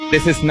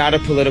This is not a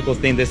political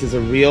thing. This is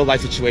a real life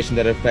situation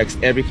that affects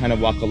every kind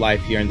of walk of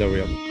life here in Del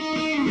Rio.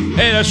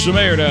 Hey, that's the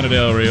mayor down at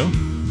Del Rio,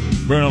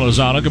 Bruno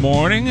Lozano. Good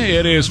morning.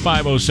 It is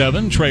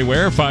 5:07. Trey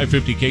Ware,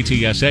 550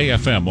 KTSA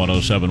FM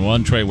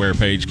 1071. Trey Ware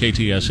page,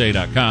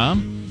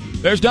 KTSA.com.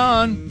 There's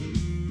Don.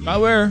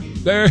 Not where.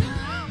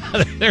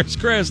 There's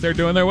Chris. They're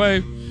doing their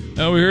wave.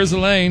 Over here's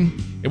Elaine.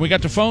 And we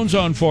got the phones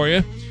on for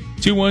you.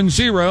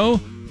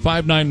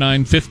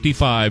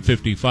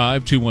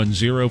 210-599-5555.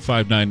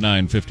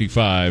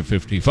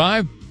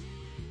 210-599-5555.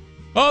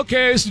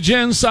 Okay, so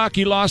Jen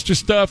Psaki lost her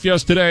stuff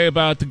yesterday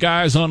about the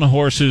guys on the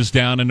horses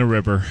down in the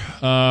river.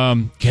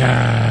 God,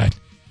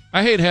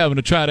 I hate having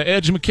to try to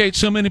educate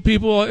so many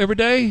people every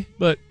day,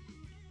 but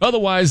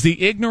otherwise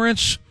the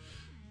ignorance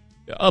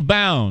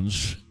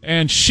abounds.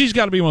 And she's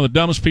got to be one of the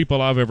dumbest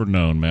people I've ever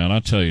known, man. I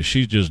tell you,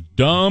 she's just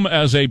dumb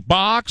as a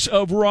box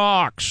of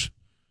rocks.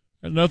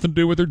 Has nothing to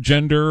do with her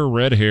gender or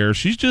red hair.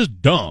 She's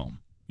just dumb,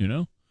 you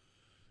know?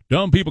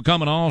 Dumb people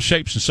come in all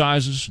shapes and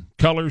sizes,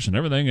 colors, and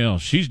everything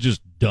else. She's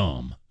just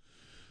dumb.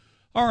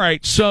 All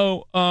right,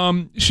 so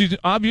she's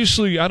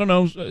obviously, I don't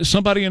know,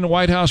 somebody in the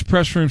White House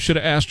press room should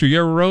have asked her, you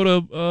ever rode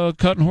a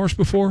cutting horse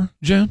before,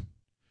 Jen?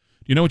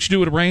 You know what you do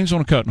with the reins on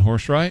a cutting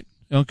horse, right?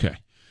 Okay.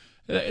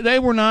 They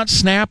were not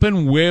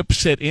snapping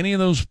whips at any of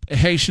those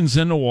Haitians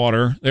in the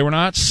water. They were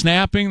not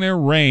snapping their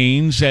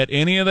reins at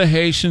any of the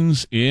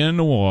Haitians in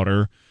the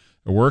water.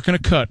 They're working a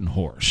cutting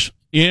horse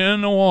in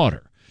the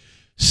water.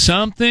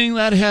 Something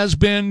that has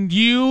been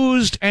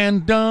used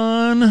and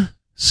done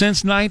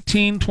since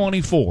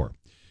 1924.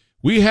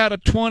 We had a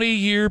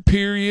 20-year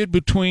period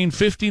between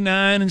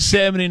 59 and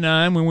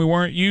 79 when we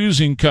weren't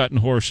using cutting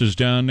horses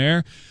down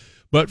there.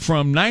 But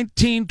from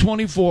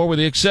 1924, with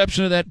the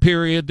exception of that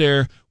period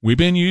there, we've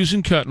been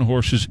using cutting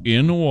horses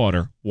in the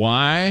water.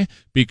 Why?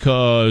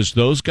 Because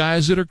those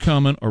guys that are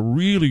coming are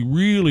really,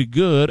 really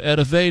good at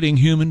evading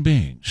human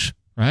beings,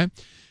 right?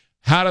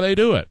 How do they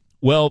do it?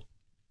 Well,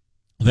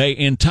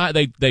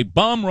 they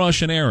bum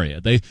rush an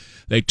area. They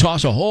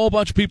toss a whole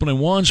bunch of people in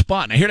one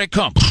spot, and here they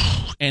come.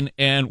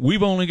 And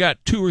we've only got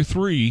 2 or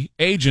 3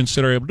 agents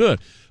that are able to do it.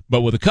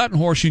 But with a cutting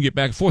horse, you can get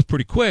back and forth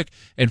pretty quick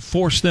and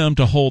force them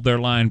to hold their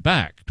line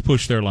back, to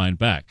push their line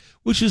back,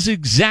 which is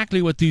exactly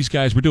what these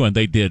guys were doing.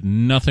 They did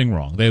nothing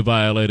wrong. They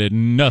violated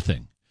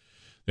nothing.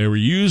 They were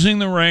using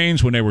the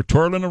reins. When they were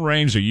twirling the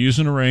reins, they're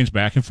using the reins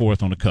back and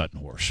forth on a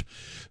cutting horse.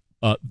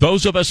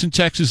 Those of us in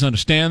Texas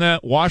understand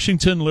that.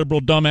 Washington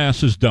liberal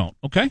dumbasses don't.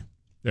 Okay?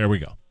 There we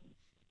go.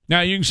 Now,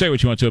 you can say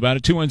what you want to about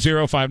it.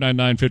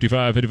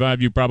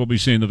 210-599-5555. You've probably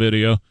seen the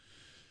video.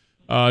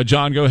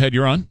 John, go ahead.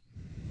 You're on.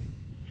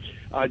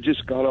 I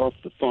just got off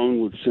the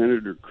phone with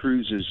Senator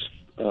Cruz's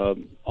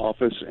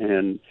office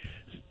and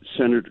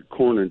Senator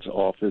Cornyn's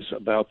office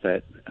about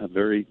that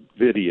very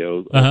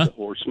video of the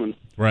horseman.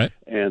 Right.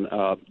 And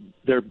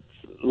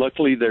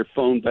luckily their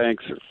phone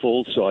banks are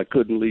full, so I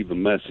couldn't leave a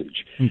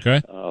message.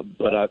 Okay.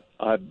 But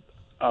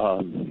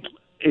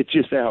it's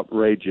just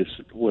outrageous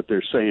what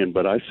they're saying.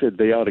 But I said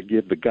they ought to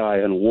give the guy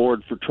an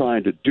award for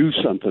trying to do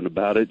something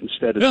about it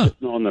instead of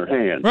sitting on their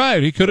hands.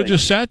 Right. He could have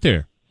just sat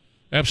there.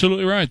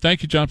 Absolutely right.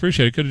 Thank you, John.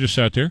 Appreciate it. Could have just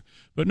sat there.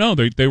 But no,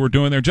 they were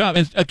doing their job.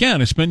 And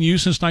again, it's been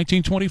used since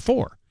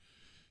 1924.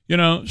 You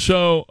know,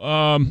 so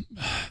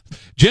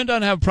Jen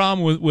doesn't have a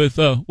problem with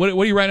what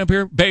are you writing up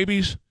here?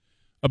 Babies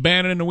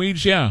abandoned in the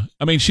weeds? Yeah.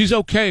 I mean, she's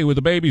okay with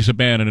the babies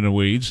abandoned in the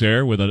weeds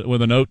there with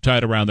a note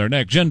tied around their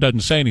neck. Jen doesn't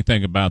say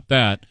anything about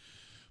that.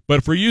 But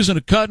if we're using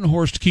a cutting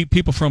horse to keep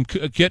people from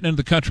getting into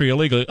the country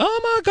illegally, oh,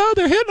 my God,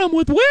 they're hitting them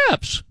with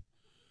whips.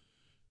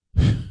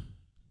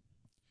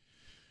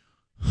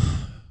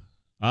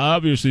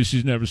 Obviously,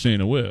 she's never seen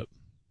a whip.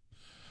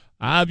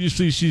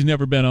 Obviously, she's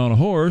never been on a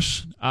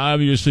horse.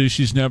 Obviously,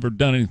 she's never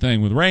done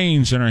anything with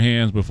reins in her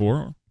hands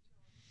before.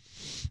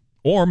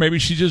 Or maybe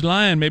she's just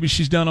lying. Maybe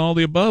she's done all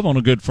the above on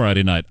a Good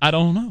Friday night. I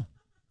don't know.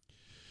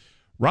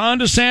 Ron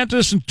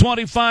DeSantis and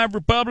 25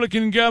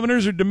 Republican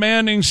governors are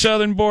demanding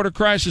southern border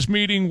crisis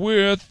meeting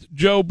with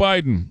Joe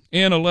Biden.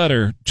 In a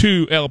letter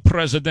to El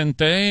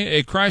Presidente,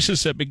 a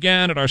crisis that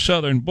began at our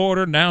southern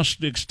border now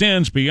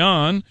extends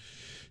beyond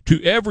to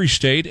every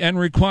state and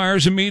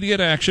requires immediate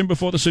action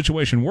before the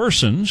situation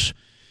worsens.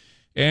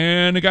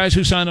 And the guys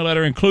who signed the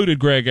letter included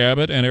Greg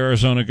Abbott and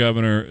Arizona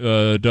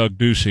Governor Doug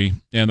Ducey.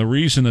 And the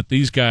reason that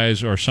these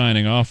guys are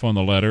signing off on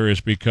the letter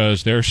is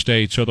because their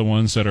states are the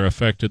ones that are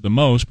affected the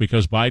most,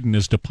 because Biden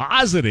is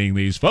depositing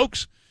these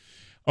folks,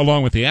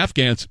 along with the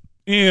Afghans,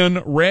 in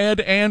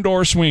red and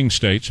or swing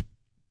states.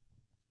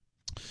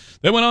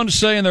 They went on to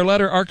say in their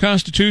letter, our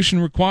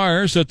Constitution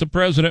requires that the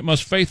president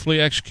must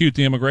faithfully execute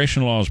the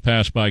immigration laws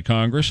passed by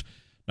Congress.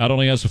 Not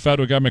only has the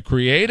federal government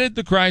created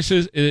the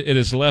crisis, it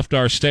has left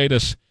our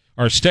states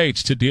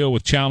to deal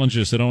with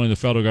challenges that only the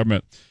federal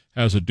government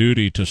has a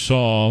duty to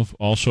solve.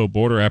 Also,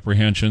 border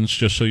apprehensions,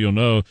 just so you'll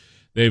know,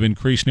 they've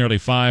increased nearly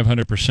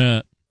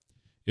 500%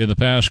 in the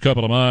past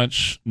couple of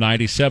months.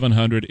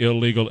 9,700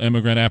 illegal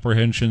immigrant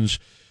apprehensions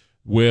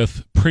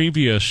with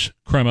previous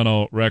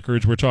criminal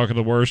records. We're talking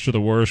the worst of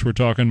the worst. We're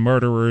talking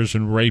murderers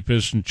and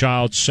rapists and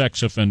child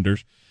sex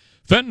offenders.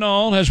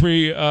 Fentanyl has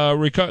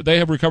they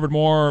have recovered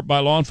more by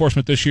law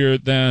enforcement this year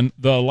than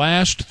the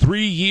last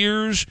 3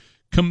 years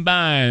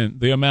combined,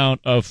 the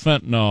amount of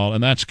fentanyl,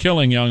 and that's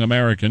killing young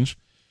Americans.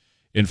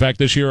 In fact,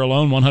 this year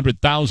alone,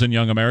 100,000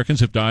 young Americans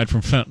have died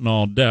from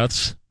fentanyl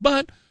deaths.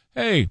 But,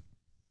 hey,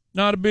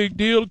 not a big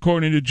deal,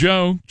 according to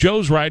Joe.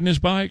 Joe's riding his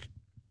bike.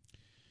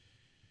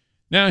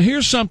 Now,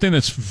 here's something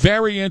that's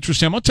very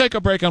interesting. I'm going to take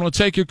a break. I'm going to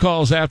take your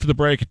calls after the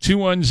break at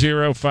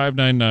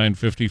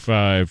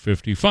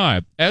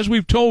 210-599-5555. As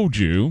we've told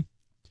you,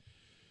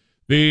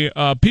 the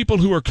people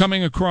who are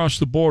coming across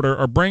the border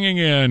are bringing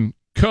in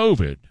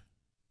COVID,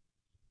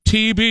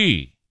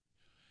 TB,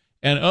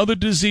 and other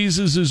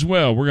diseases as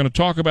well. We're going to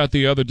talk about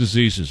the other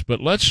diseases,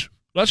 but let's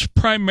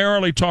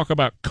primarily talk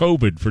about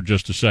COVID for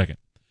just a second.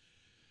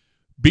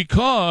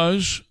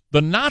 Because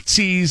the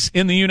Nazis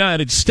in the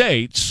United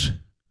States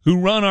who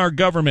run our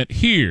government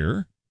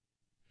here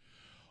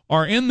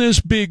are in this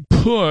big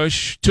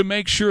push to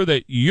make sure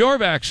that you're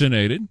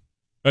vaccinated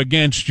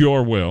against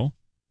your will,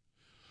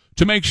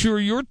 to make sure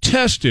you're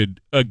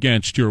tested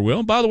against your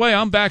will. By the way,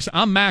 I'm max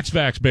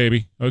vax,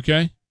 baby,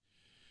 okay?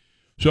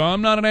 So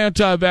I'm not an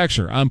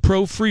anti-vaxxer. I'm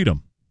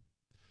pro-freedom.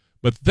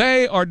 But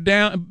they are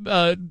bound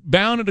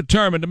and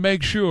determined to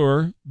make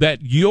sure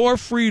that your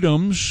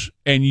freedoms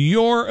and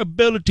your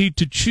ability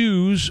to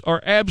choose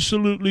are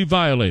absolutely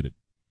violated.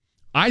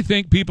 I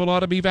think people ought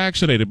to be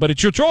vaccinated, but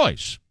it's your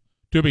choice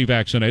to be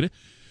vaccinated.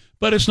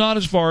 But it's not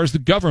as far as the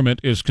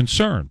government is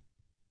concerned.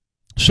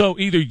 So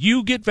either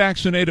you get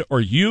vaccinated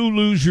or you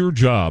lose your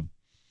job.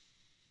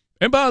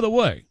 And by the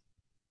way,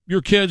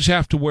 your kids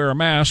have to wear a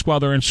mask while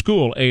they're in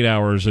school 8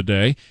 hours a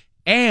day.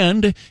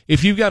 And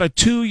if you've got a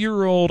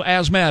 2-year-old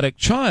asthmatic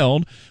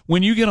child,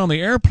 when you get on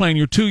the airplane,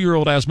 your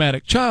 2-year-old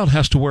asthmatic child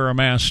has to wear a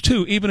mask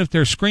too. Even if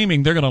they're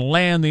screaming, they're going to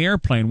land the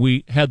airplane.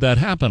 We had that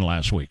happen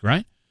last week,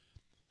 right?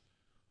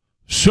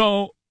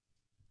 So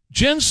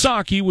Jen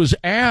Psaki was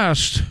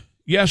asked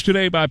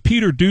yesterday by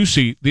Peter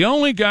Doocy, the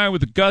only guy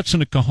with the guts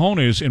and the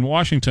cojones in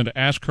Washington to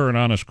ask her an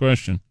honest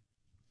question.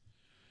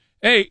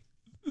 Hey,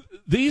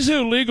 these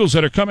illegals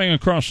that are coming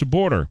across the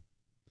border,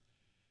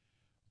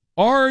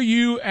 are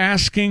you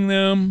asking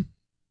them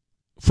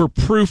for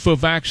proof of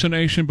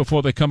vaccination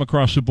before they come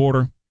across the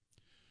border?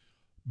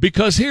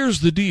 Because here's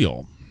the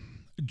deal.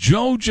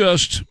 Joe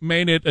just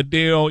made it a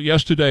deal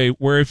yesterday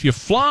where if you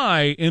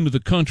fly into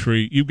the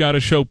country, you've got to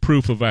show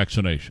proof of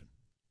vaccination.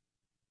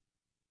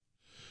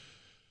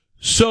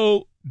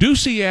 So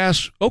Doocy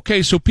asks,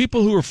 okay, so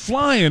people who are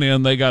flying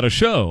in, they got to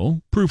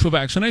show proof of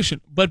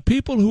vaccination. But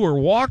people who are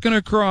walking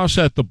across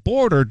at the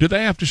border, do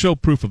they have to show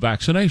proof of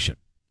vaccination?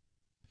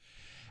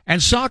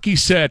 And Psaki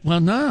said, well,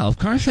 no, of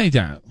course they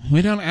don't.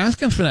 We don't ask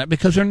them for that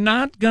because they're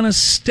not going to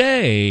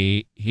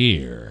stay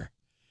here.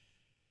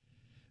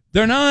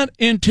 They're not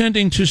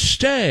intending to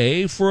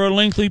stay for a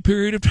lengthy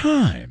period of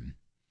time.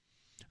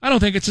 I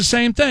don't think it's the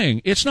same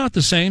thing. It's not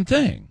the same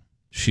thing,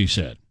 she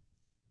said.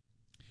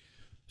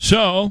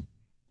 So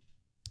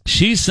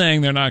she's saying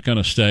they're not going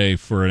to stay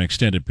for an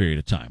extended period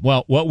of time.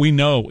 Well, what we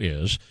know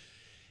is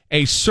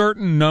a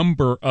certain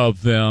number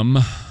of them,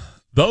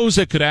 those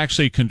that could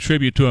actually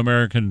contribute to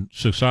American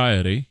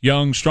society,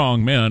 young,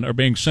 strong men, are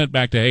being sent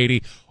back to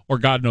Haiti or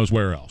God knows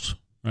where else,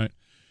 right?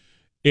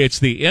 It's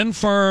the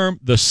infirm,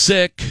 the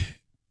sick,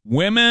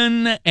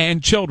 women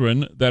and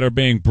children that are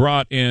being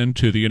brought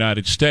into the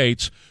United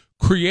States,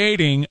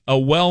 creating a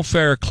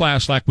welfare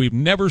class like we've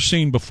never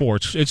seen before.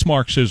 It's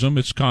Marxism,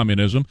 it's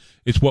communism,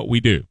 it's what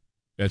we do.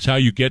 That's how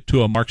you get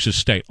to a Marxist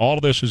state. All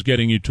of this is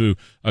getting you to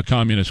a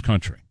communist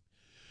country.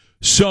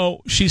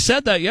 So she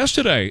said that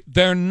yesterday.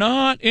 They're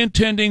not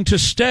intending to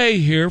stay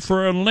here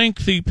for a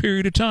lengthy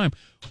period of time.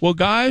 Well,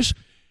 guys,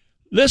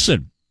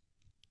 listen.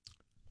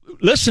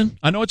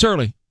 I know it's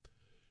early.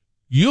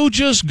 You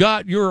just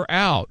got your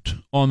out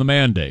on the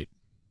mandate.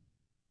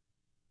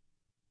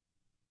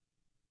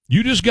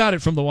 You just got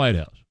it from the White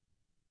House.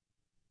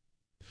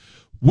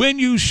 When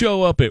you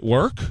show up at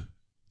work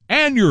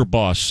and your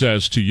boss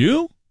says to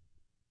you,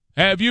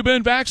 have you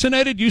been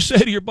vaccinated? You say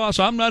to your boss,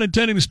 I'm not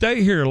intending to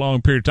stay here a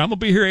long period of time. I'm going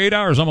to be here 8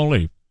 hours. I'm going to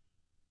leave.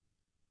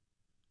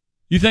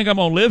 You think I'm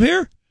going to live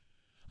here?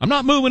 I'm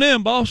not moving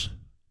in, boss.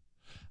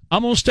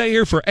 I'm going to stay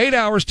here for 8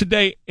 hours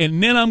today,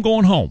 and then I'm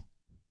going home.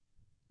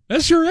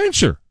 That's your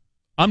answer.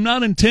 I'm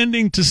not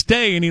intending to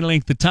stay any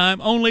length of time,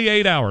 only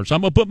 8 hours.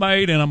 I'm going to put my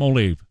 8 in, I'm going to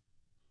leave.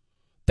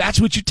 That's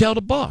what you tell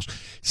the boss.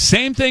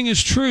 Same thing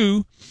is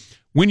true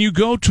when you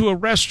go to a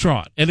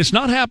restaurant. And it's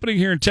not happening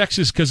here in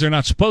Texas because they're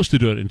not supposed to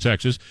do it in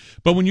Texas.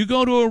 But when you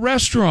go to a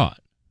restaurant,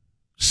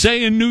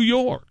 say in New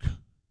York,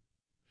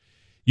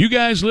 you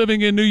guys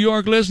living in New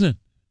York listening,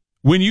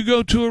 when you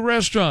go to a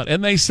restaurant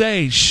and they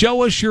say,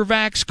 show us your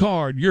vax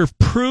card, your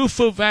proof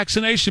of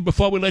vaccination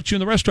before we let you in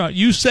the restaurant,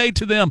 you say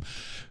to them,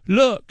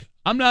 look,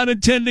 I'm not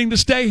intending to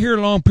stay here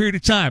a long period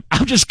of time.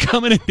 I'm just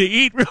coming in to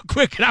eat real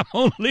quick and I'm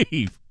going to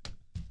leave.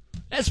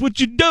 That's what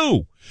you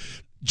do.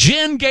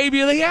 Jen gave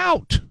you the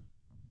out.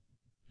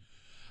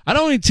 I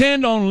don't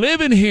intend on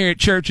living here at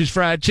Church's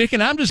Fried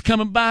Chicken. I'm just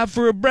coming by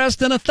for a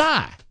breast and a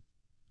thigh.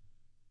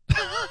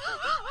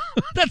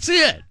 That's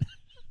it.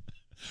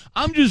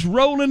 I'm just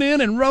rolling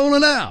in and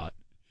rolling out.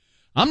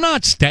 I'm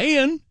not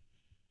staying.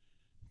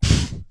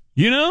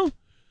 You know?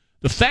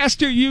 The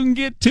faster you can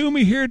get to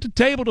me here at the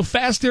table, the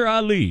faster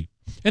I leave.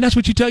 And that's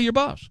what you tell your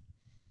boss.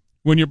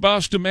 When your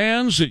boss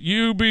demands that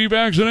you be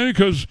vaccinated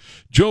because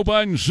Joe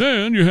Biden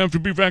said you have to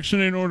be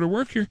vaccinated in order to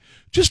work here,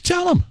 just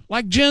tell them,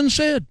 like Jen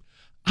said,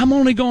 I'm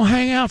only going to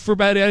hang out for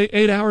about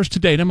 8 hours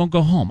today, and I'm going to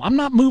go home. I'm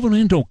not moving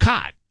into a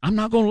cot. I'm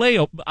not going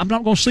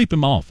to sleep in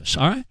my office,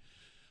 all right?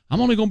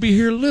 I'm only going to be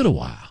here a little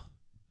while.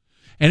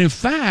 And in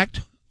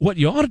fact, what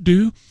you ought to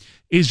do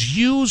is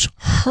use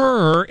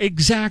her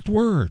exact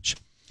words.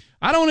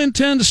 I don't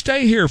intend to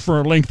stay here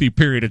for a lengthy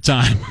period of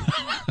time.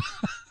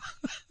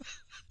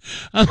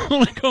 I'm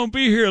only going to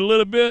be here a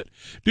little bit,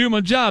 do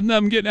my job, and then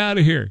I'm getting out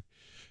of here.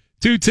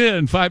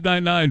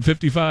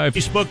 210-599-55.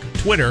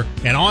 Facebook, Twitter,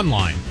 and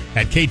online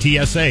at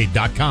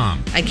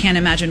ktsa.com. I can't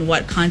imagine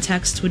what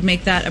context would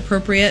make that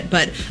appropriate,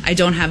 but I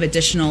don't have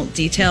additional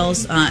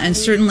details. And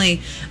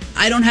certainly,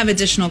 I don't have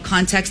additional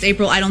context.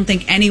 April, I don't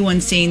think anyone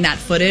seeing that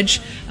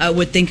footage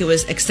would think it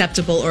was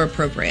acceptable or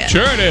appropriate.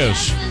 Sure it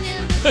is.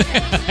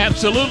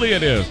 Absolutely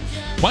it is.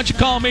 Why don't you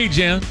call me,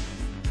 Jen?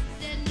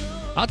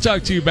 I'll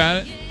talk to you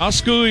about it. I'll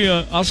school you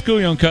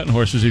on cutting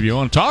horses if you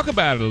want to talk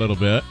about it a little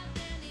bit.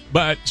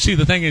 But, see,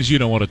 the thing is you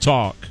don't want to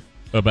talk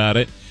about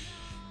it.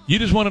 You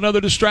just want another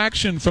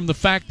distraction from the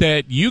fact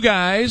that you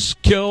guys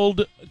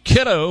killed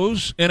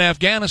kiddos in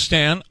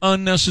Afghanistan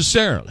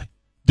unnecessarily.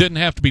 Didn't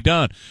have to be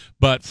done.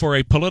 But for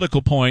a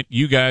political point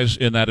you guys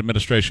in that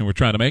administration were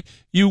trying to make,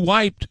 you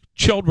wiped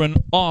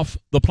children off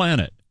the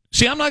planet.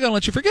 See, I'm not going to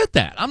let you forget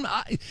that.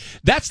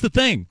 That's the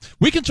thing.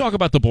 We can talk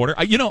about the border.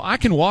 I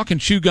can walk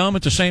and chew gum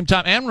at the same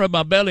time and rub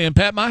my belly and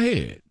pat my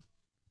head.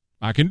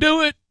 I can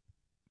do it.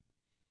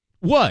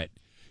 What?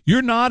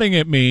 You're nodding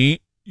at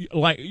me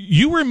like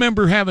you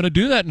remember having to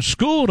do that in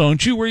school,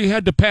 don't you, where you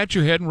had to pat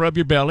your head and rub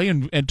your belly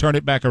and turn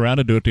it back around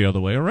and do it the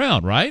other way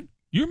around, right?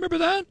 You remember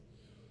that?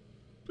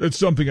 It's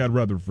something I'd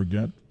rather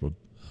forget. But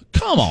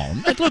come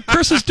on. Look,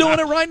 Chris is doing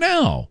it right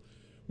now.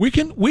 We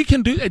can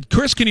do it.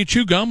 Chris, can you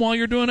chew gum while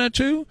you're doing that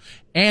too?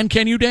 And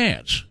can you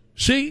dance?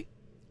 See?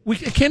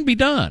 It can be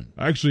done.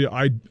 Actually,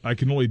 I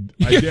can only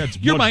dance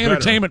You're my better.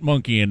 Entertainment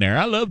monkey in there.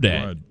 I love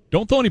that. Right.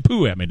 Don't throw any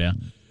poo at me now.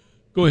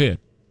 Go ahead.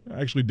 I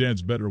actually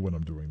dance better when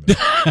I'm doing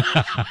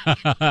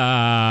that.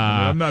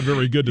 I'm not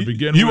very good to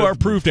begin with. You are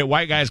proof that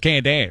white guys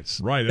can't dance.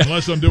 Right,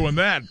 unless I'm doing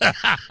that.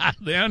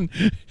 Then,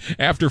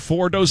 after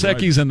 4 Dos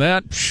Equis and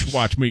that,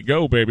 watch me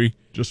go, baby.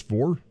 Just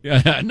 4?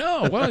 Yeah,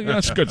 no, well,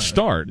 that's a good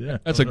start. Yeah.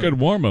 That's a good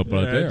warm-up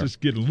right there.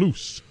 Just get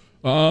loose.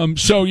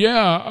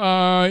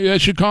 They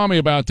should call me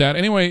about that.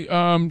 Anyway,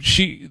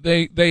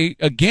 they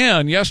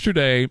again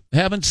yesterday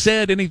haven't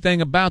said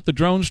anything about the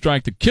drone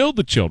strike that killed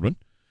the children,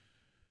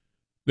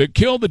 that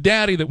killed the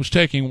daddy that was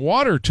taking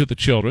water to the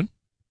children.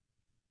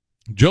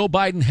 Joe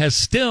Biden has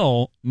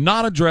still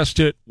not addressed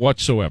it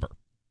whatsoever.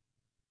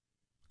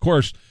 Of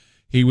course,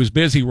 he was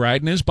busy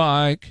riding his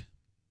bike.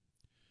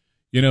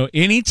 You know,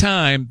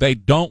 anytime they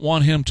don't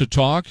want him to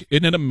talk,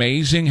 isn't it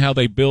amazing how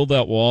they build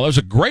that wall? There's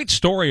a great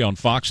story on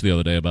Fox the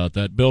other day about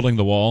that, building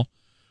the wall.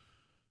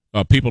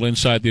 People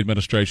inside the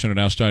administration are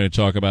now starting to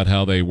talk about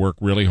how they work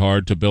really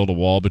hard to build a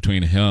wall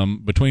between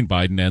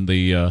Biden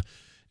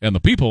and the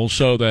people,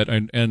 so that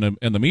and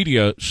the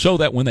media, so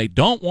that when they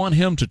don't want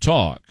him to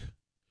talk,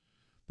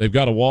 they've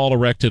got a wall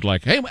erected.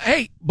 Like,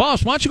 hey,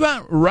 boss, why don't you go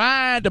out and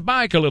ride the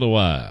bike a little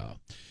while?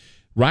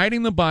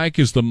 Riding the bike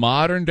is the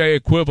modern-day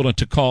equivalent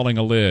to calling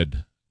a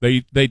lid.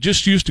 They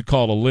just used to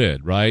call a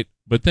lid, right?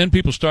 But then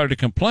people started to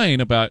complain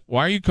about,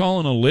 why are you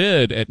calling a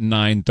lid at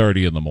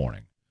 9:30 in the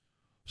morning?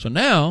 So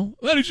now,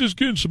 well, he's just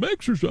getting some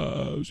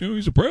exercise. You know,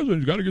 he's the president.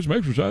 He's got to get some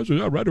exercise.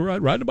 So ride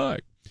the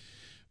bike.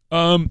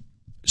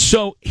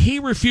 So he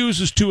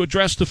refuses to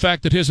address the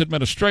fact that his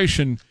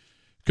administration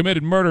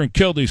committed murder and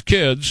killed these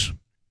kids.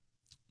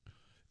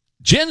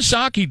 Jen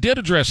Psaki did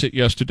address it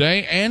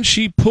yesterday, and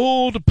she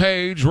pulled a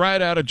page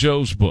right out of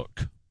Joe's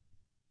book.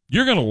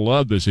 You're going to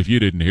love this if you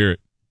didn't hear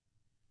it.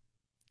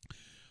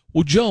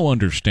 Well, Joe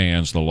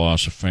understands the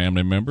loss of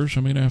family members.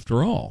 I mean,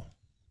 after all,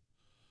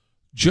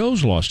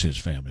 Joe's lost his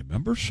family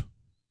members.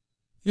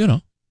 You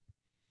know,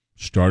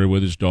 started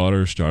with his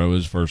daughter, started with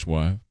his first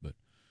wife, but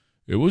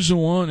it was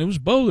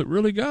Bo that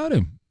really got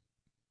him.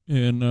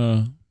 And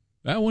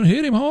that one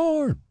hit him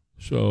hard.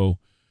 So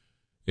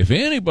if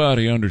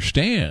anybody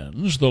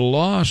understands the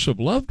loss of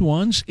loved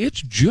ones,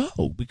 it's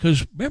Joe.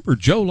 Because remember,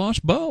 Joe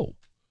lost Bo.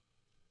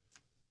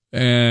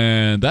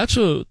 And that's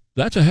a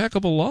heck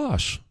of a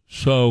loss.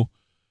 So,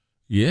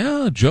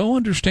 yeah, Joe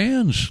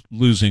understands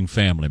losing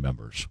family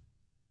members.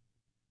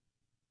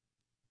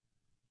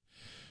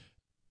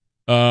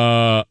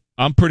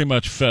 I'm pretty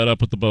much fed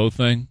up with the Bo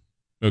thing,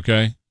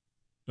 okay?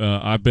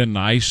 I've been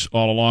nice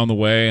all along the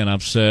way, and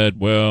I've said,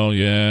 well,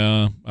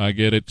 yeah, I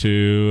get it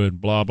too,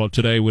 and blah, blah.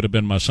 Today would have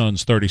been my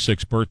son's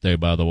 36th birthday,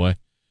 by the way.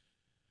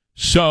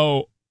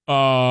 So,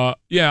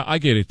 yeah, I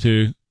get it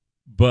too,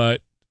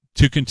 but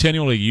to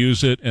continually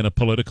use it in a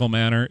political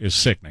manner is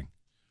sickening.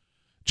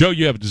 Joe,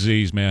 you have a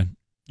disease, man.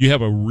 You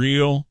have a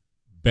real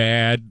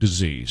bad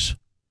disease.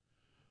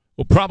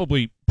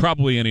 Well,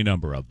 probably any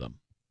number of them.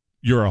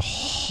 You're a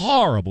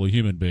horrible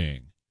human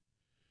being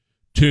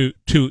to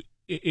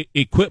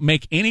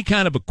make any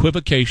kind of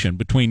equivocation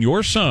between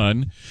your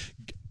son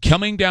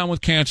coming down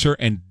with cancer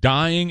and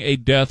dying a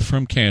death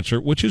from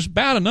cancer, which is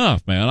bad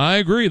enough, man. I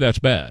agree that's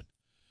bad.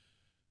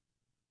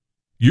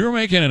 You're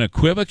making an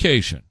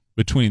equivocation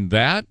between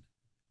that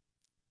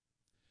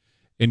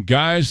and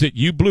guys that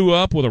you blew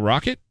up with a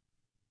rocket?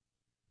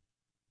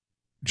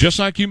 Just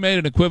like you made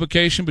an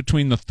equivocation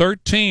between the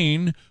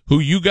 13 who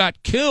you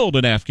got killed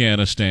in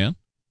Afghanistan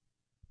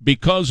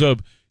because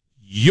of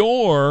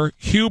your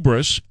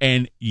hubris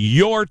and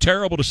your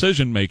terrible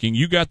decision-making.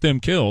 You got them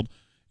killed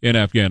in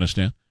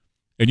Afghanistan.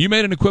 And you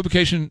made an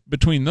equivocation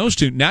between those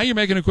two. Now you're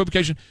making an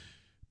equivocation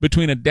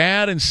between a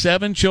dad and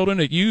 7 children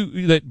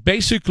that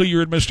basically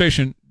your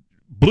administration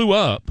blew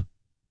up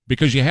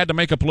because you had to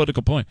make a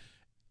political point.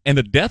 And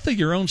the death of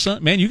your own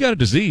son, man, you got a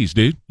disease,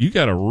 dude. You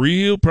got a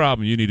real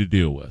problem you need to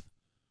deal with.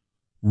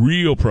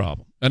 Real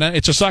problem. And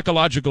it's a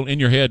psychological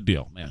in-your-head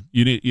deal, man.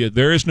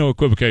 There is no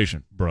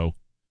equivocation, bro.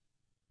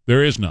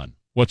 There is none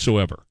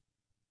whatsoever.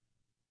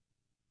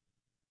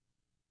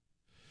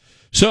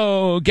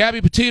 So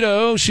Gabby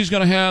Petito,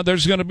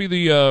 there's going to be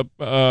the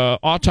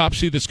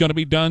autopsy that's going to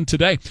be done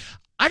today.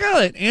 I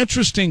got an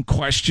interesting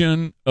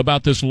question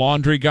about this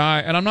laundry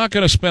guy, and I'm not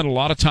going to spend a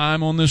lot of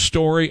time on this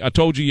story. I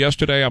told you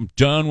yesterday I'm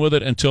done with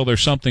it until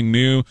there's something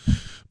new.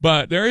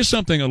 But there is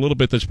something a little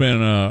bit that's been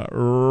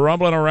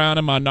rumbling around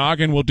in my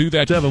noggin. We'll do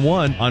that.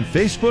 7-1 on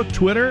Facebook,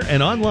 Twitter,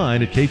 and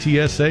online at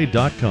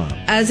KTSA.com.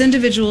 As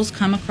individuals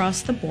come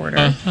across the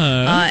border,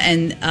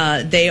 and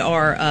they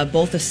are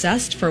both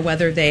assessed for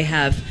whether they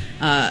have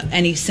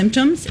any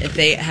symptoms. If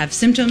they have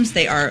symptoms,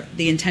 the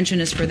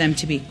intention is for them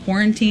to be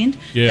quarantined.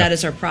 Yeah. That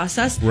is our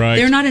process. Right.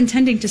 They're not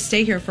intending to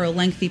stay here for a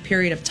lengthy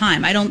period of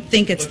time. I don't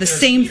think it's the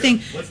same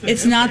thing.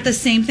 It's not the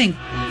same thing.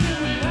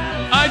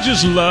 I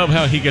just love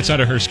how he gets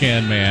under her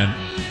skin, man.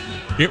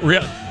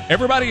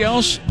 Everybody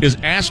else is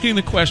asking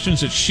the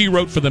questions that she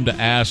wrote for them to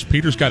ask.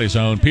 Peter's got his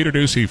own. Peter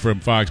Ducey from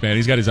Fox, man,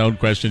 he's got his own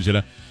questions,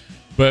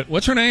 But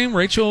what's her name?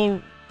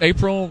 Rachel,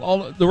 April,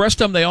 all the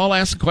rest of them, they all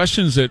ask the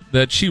questions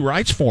that she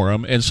writes for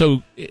them. And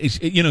so,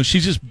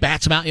 she just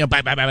bats them out.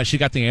 Bye, bye, bye. She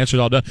got the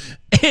answers all done.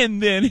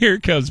 And then here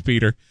comes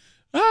Peter.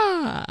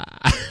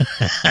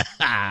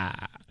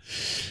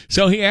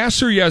 So he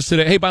asked her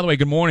yesterday, hey, by the way,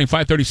 good morning,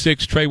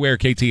 536, Trey Ware,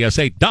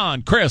 KTSA,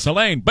 Don, Chris,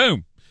 Elaine,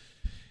 boom.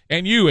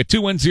 And you at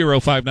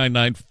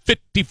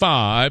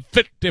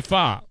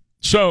 210-599-5555.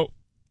 So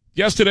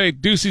yesterday,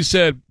 Ducey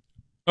said,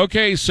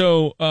 okay,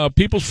 so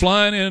people's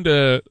flying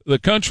into the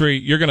country,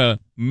 you're going to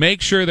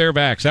make sure they're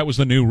vaxxed. That was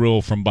the new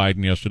rule from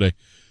Biden yesterday.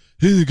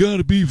 Hey, they got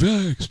to be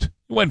vaxxed. It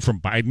wasn't from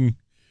Biden.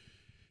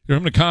 You're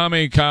from the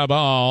commie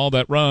cabal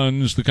that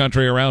runs the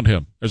country around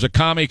him. There's a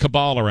commie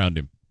cabal around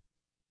him.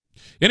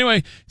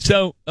 Anyway,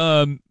 so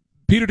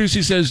Peter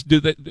Ducey says,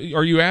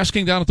 are you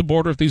asking down at the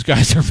border if these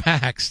guys are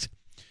vaxxed?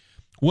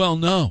 Well,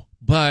 no,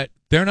 but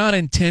they're not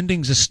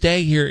intending to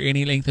stay here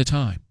any length of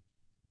time.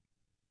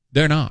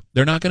 They're not.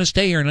 They're not going to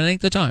stay here any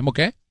length of time,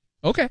 okay?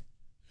 Okay.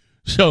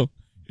 So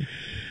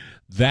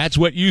that's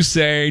what you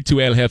say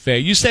to El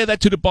Jefe. You say that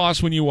to the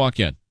boss when you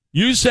walk in.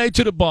 You say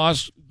to the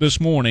boss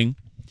this morning,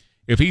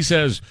 if he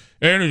says,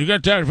 hey, did you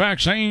get that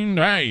vaccine?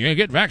 Hey, you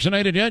get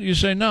vaccinated yet? You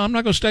say, no, I'm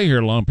not going to stay here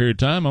a long period of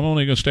time. I'm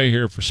only going to stay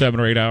here for 7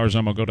 or 8 hours.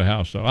 I'm going to go to the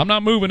house. So I'm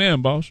not moving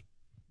in, boss.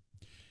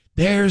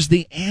 There's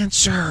the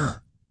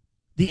answer.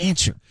 The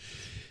answer.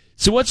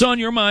 So what's on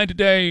your mind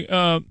today,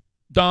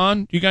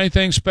 Don? You got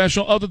anything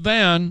special other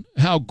than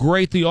how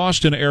great the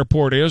Austin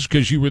airport is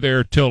because you were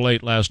there till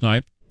late last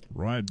night?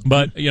 Right.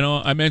 But,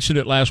 I mentioned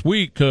it last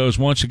week because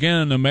once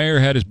again, the mayor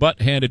had his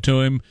butt handed to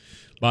him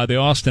by the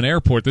Austin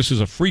airport. This is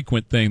a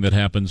frequent thing that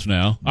happens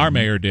now. Our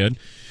mayor did.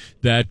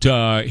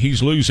 That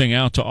he's losing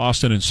out to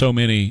Austin in so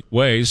many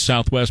ways.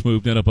 Southwest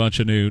moved in a bunch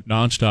of new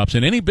nonstops.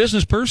 And any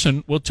business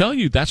person will tell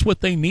you that's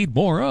what they need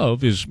more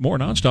of is more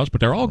nonstops. But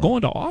they're all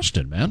going to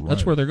Austin, man. Right.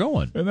 That's where they're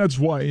going. And that's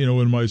why,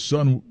 when my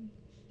son...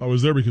 I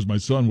was there because my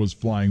son was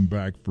flying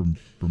back from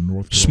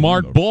North Carolina.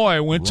 Smart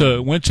boy. Went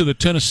to the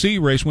Tennessee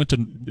race, went to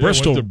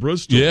Bristol. Went to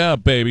Bristol. Yeah,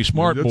 baby.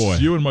 Smart boy.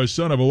 You and my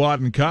son have a lot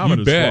in common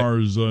you bet. Far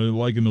as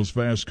liking those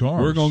fast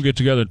cars. We're going to get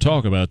together and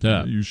talk about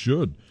that. You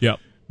should. Yep.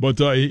 But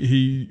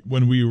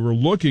when we were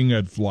looking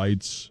at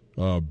flights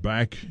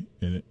back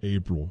in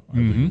April, I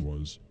think it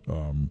was,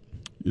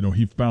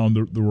 he found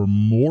there were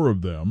more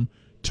of them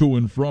to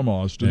and from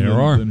Austin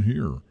than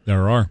here.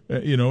 There are.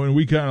 And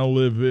we kind of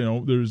live,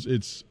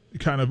 it's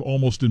kind of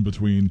almost in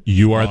between.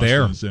 You are Austin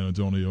there, and San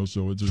Antonio,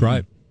 so it's that's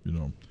right.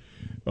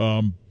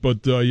 But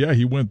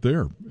he went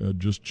there.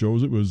 Just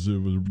chose it was there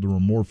were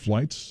more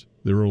flights.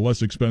 They were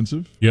less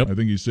expensive. Yep. I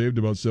think he saved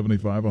about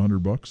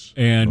 $75-$100.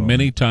 And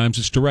many times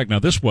it's direct. Now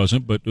this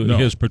wasn't, but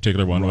his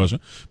particular one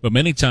wasn't. But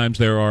many times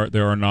there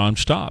are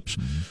non-stops.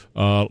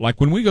 Mm-hmm. Like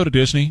when we go to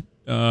Disney.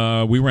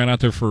 We ran out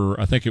there for,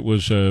 I think it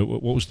was,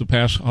 what was the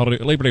past holiday,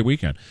 Labor Day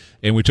weekend.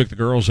 And we took the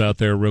girls out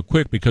there real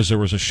quick because there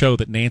was a show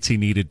that Nancy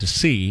needed to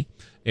see.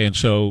 And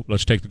so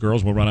let's take the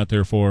girls. We'll run out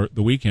there for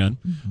the weekend.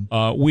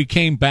 We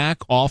came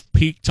back off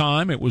peak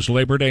time. It was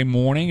Labor Day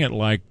morning at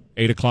like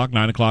 8 o'clock,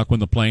 9 o'clock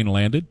when the plane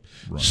landed.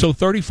 Right. So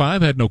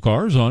 35 had no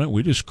cars on it.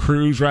 We just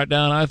cruised right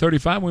down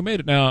I-35. We made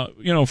it. Now,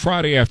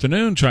 Friday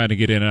afternoon trying to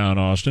get in and out of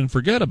Austin,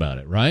 forget about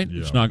it, right?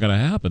 Yeah. It's not going to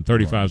happen.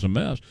 35 is a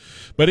mess.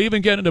 But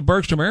even getting to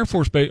Bergstrom Air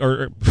Force Base,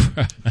 or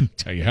I'll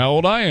tell you how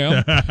old I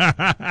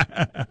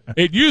am.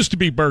 It used to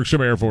be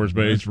Bergstrom Air Force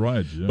Base. That's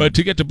right. Yeah. But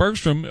to get to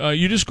Bergstrom,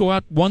 you just go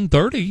out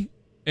 1:30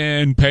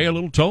 and pay a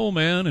little toll,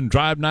 man, and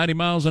drive 90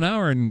 miles an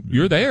hour, and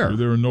you're there. You're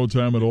there in no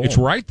time at all. It's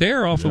right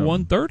there off of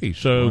 130.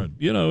 So,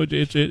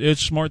 it's a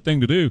smart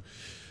thing to do.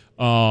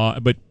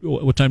 But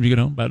what time did you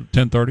get home? About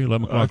 10:30,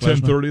 11 o'clock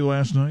 10:30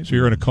 last night. So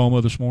you're in a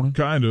coma this morning?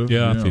 Kind of.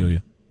 Yeah, I feel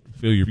you.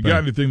 Feel your If you pain.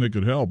 got anything that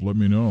could help, let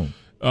me know.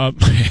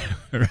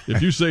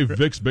 If you say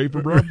Vicks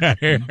Vapor Rub,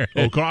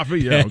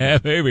 coffee, yeah, okay.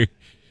 Maybe.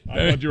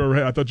 I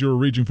thought you were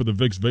reaching for the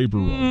Vicks Vapor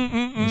Rub.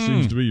 It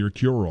seems to be your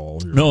cure-all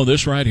here. No,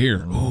 this right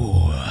here.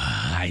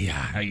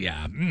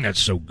 Yeah, that's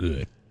so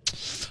good.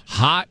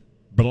 Hot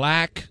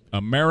black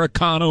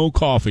Americano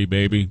coffee,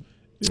 baby.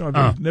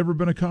 I've never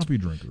been a coffee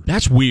drinker.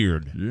 That's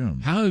weird. Yeah.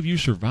 How have you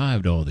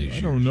survived all these years?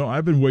 I don't know.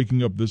 I've been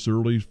waking up this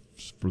early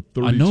for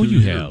 32 I know you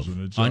years. have.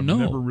 And I know. I've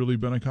never really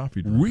been a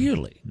coffee drinker.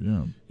 Really?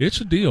 Yeah.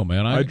 It's a deal,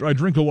 man. I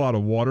drink a lot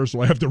of water,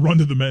 so I have to run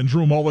to the men's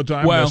room all the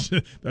time. Well,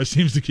 that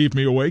seems to keep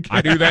me awake.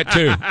 I do that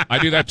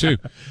too.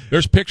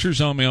 There's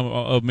pictures of me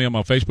on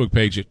my Facebook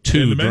page at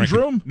 2. In the men's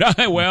room? No,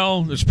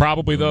 well, it's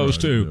probably those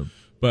too. Yeah.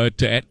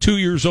 But at 2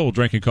 years old,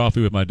 drinking coffee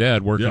with my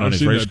dad, working on I've his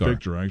seen race that car.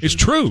 picture, actually. It's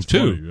true, it's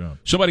too. Funny, yeah.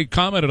 Somebody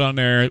commented on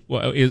there,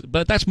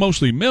 but that's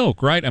mostly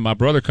milk, right? And my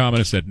brother commented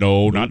and said,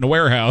 no, not in the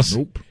warehouse.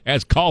 Nope.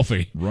 That's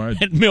coffee. Right.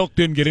 And milk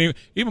didn't get any.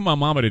 Even my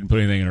mama didn't put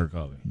anything in her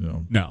coffee.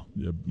 No.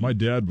 Yeah, my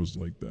dad was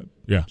like that.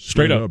 Yeah,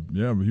 straight up.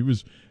 Yeah, he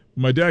was.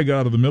 My dad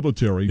got out of the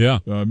military. Yeah.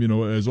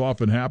 As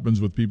often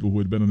happens with people who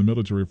had been in the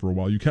military for a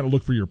while, you kind of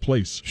look for your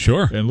place.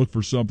 Sure. And look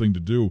for something to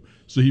do.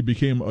 So he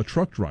became a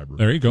truck driver.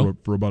 There you go.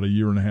 For about a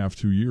year and a half,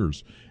 2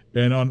 years.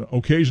 And on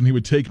occasion, he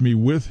would take me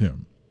with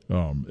him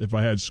if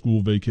I had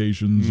school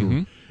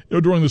vacations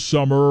or during the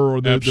summer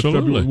or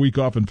the week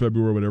off in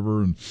February or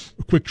whatever, and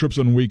quick trips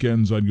on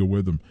weekends, I'd go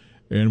with him.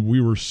 And we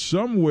were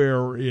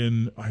somewhere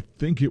in, I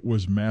think it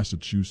was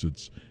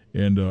Massachusetts,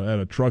 and at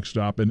a truck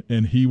stop,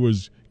 and he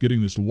was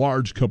getting this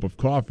large cup of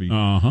coffee,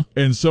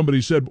 and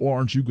somebody said, well,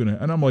 aren't you going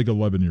to, and I'm like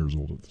 11 years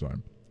old at the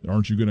time,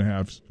 aren't you going to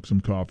have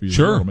some coffee as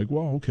Sure. well? I'm like,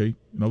 well, okay.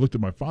 And I looked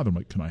at my father, I'm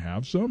like, can I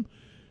have some?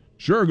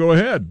 Sure, go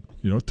ahead.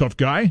 Tough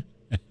guy.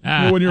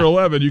 When you're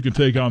 11, you can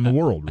take on the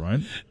world, right?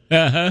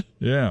 Uh-huh.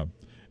 Yeah.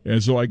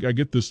 And so I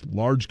get this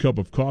large cup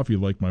of coffee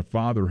like my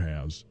father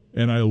has,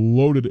 and I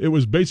loaded it.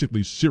 Was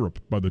basically syrup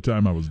by the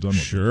time I was done with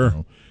it.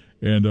 Sure.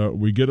 And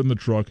we get in the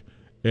truck,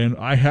 and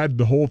I had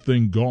the whole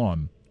thing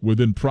gone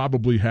within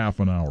probably half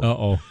an hour.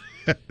 Uh-oh.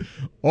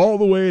 All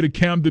the way to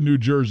Camden, New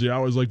Jersey. I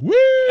was like, woo!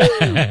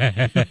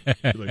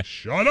 Like,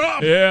 shut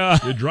up! Yeah.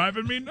 You're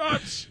driving me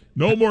nuts.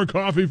 No more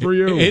coffee for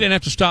you. He didn't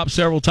have to stop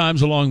several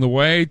times along the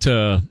way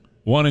to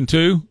 1 and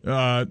 2?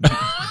 Yeah.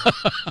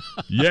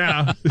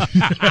 That's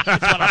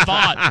what I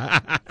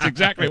thought. That's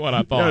exactly what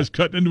I thought. Yeah, it's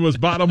cutting into his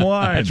bottom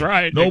line. That's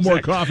right. No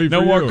more coffee for you.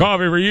 No more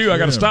coffee for you. I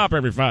got to stop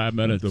every 5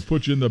 minutes. To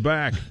put you in the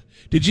back.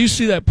 Did you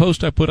see that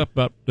post I put up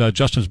about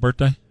Justin's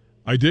birthday?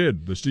 I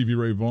did. The Stevie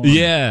Ray Vaughan.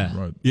 Yeah.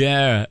 Right.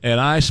 Yeah. And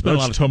I spent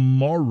That's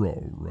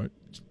tomorrow, right?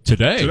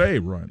 Today. Today,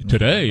 right.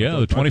 Today, yeah,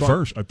 the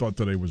 21st. I thought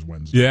today was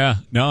Wednesday. Yeah.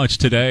 No, it's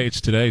today.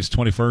 It's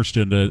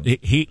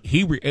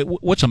 21st. And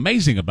what's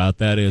amazing about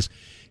that is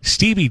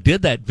Stevie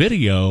did that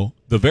video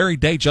the very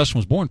day Justin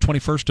was born,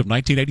 21st of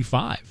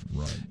 1985.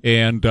 Right.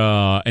 And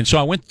so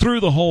I went through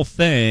the whole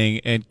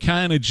thing and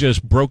kind of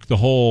just broke the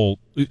whole.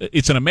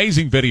 It's an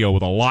amazing video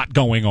with a lot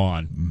going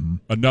on. Mm-hmm.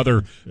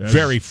 Another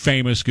very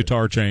famous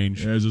guitar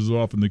change. As is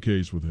often the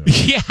case with him.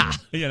 Yeah,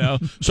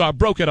 So I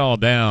broke it all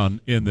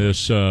down in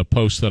this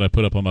post that I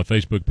put up on my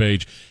Facebook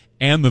page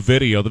and the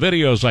video. The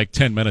video is like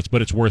 10 minutes,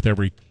 but it's worth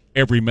every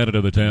minute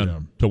of the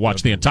 10 to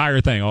watch the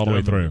entire thing all the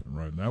way through.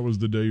 Right. And that was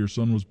the day your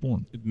son was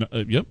born.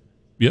 Yep.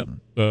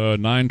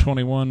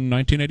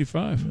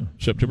 9/21/1985. Yeah.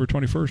 September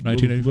 21st,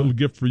 1985. Little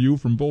gift for you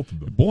from both of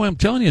them. Boy, I'm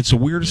telling you, it's the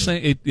weirdest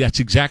thing. That's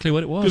exactly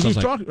what it was. Because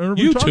we talked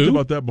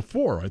about that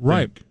before, I think.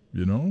 Right.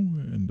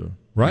 And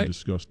we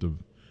discussed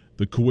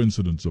the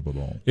coincidence of it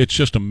all. It's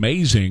just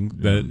amazing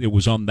that it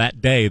was on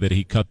that day that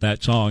he cut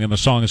that song, and the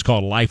song is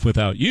called Life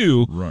Without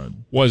You,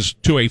 was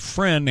to a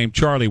friend named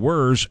Charlie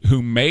Wurz,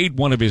 who made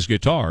one of his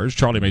guitars.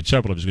 Charlie made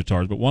several of his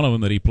guitars, but one of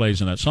them that he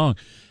plays in that song.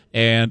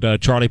 And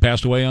Charlie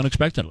passed away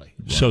unexpectedly.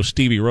 Right. So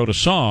Stevie wrote a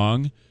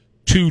song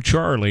to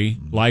Charlie,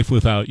 Life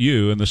Without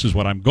You, and this is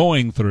what I'm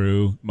going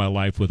through, my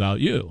life without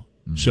you.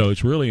 Mm-hmm. So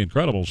it's really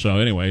incredible. So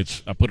anyway,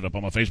 I put it up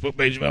on my Facebook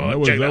page.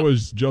 That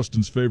was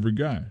Justin's favorite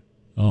guy.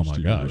 Oh, my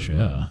gosh,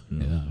 yeah,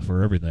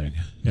 for everything.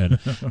 And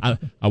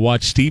I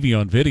watch Stevie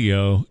on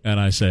video, and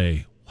I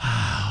say,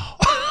 wow,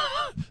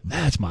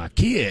 that's my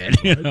kid.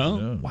 You know,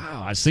 Yeah.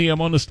 wow, I see him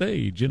on the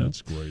stage. You know,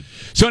 That's great.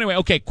 So anyway,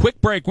 okay,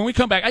 quick break. When we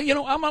come back, I'm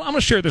going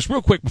to share this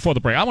real quick before the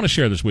break. I want to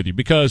share this with you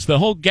because the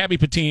whole Gabby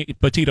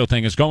Petito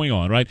thing is going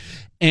on, right?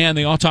 And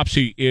the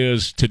autopsy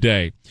is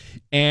today.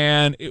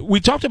 And we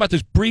talked about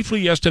this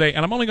briefly yesterday,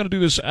 and I'm only going to do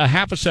this a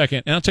half a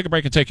second, and I'll take a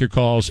break and take your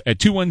calls at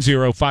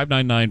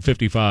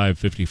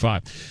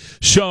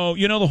 210-599-5555. So,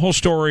 you know the whole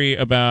story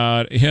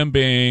about him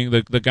being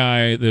the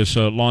guy, this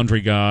laundry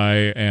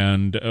guy,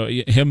 and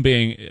him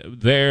being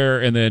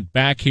there and then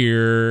back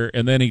here,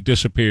 and then he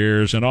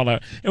disappears and all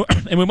that.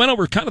 And we went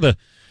over kind of the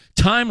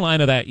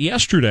timeline of that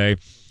yesterday,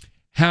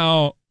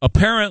 how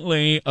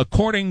apparently,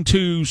 according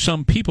to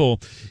some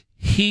people,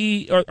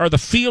 or the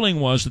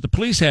feeling was that the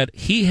police had,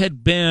 he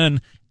had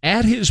been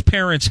at his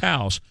parents'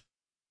 house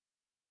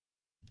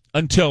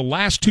until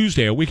last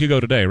Tuesday, a week ago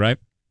today, right?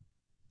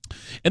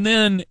 And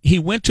then he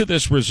went to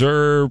this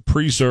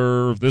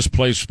preserve, this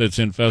place that's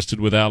infested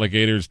with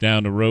alligators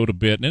down the road a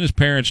bit. And then his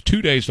parents,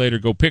 2 days later,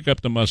 go pick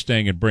up the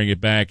Mustang and bring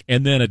it back.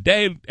 And then a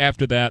day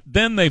after that,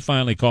 then they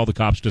finally call the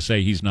cops to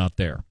say he's not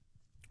there,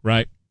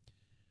 right?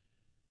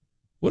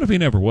 What if he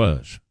never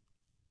was?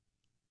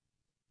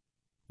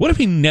 What if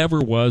he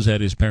never was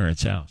at his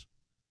parents' house?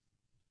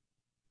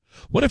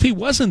 What if he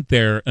wasn't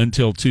there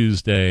until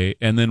Tuesday?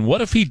 And then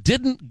what if he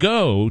didn't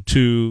go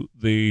to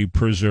the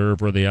preserve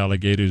where the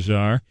alligators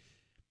are?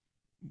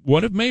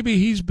 What if maybe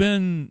he's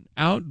been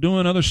out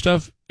doing other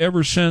stuff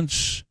ever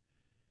since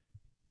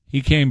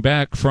he came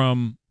back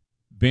from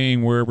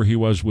being wherever he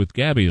was with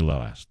Gabby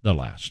the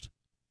last?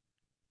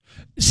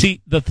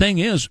 See, the thing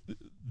is,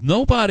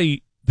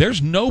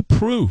 there's no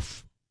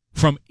proof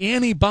from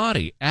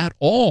anybody at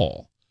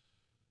all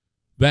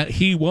that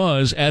he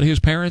was at his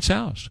parents'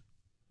 house.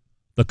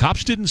 The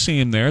cops didn't see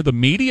him there. The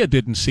media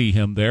didn't see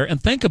him there. And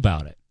think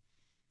about it.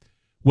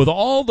 With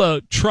all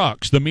the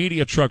trucks, the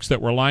media trucks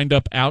that were lined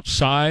up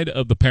outside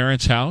of the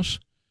parents' house,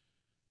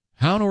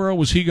 how in the world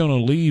was he going to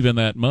leave in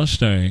that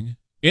Mustang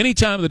any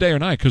time of the day or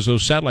night? Because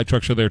those satellite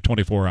trucks are there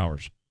 24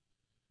 hours.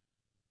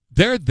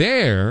 They're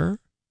there,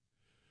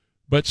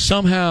 but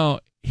somehow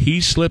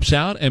he slips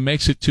out and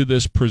makes it to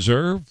this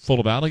preserve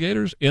full of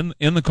alligators in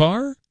the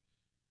car?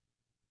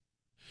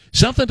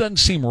 Something doesn't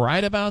seem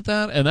right about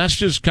that, and that's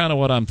just kind of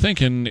what I'm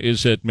thinking,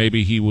 is that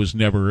maybe he was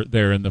never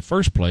there in the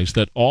first place,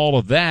 that all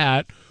of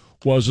that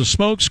was a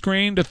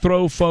smokescreen to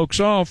throw folks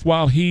off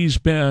while he's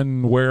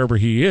been wherever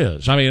he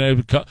is. I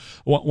mean,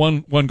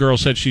 one girl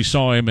said she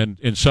saw him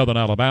in southern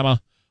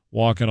Alabama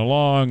walking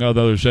along.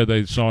 Others said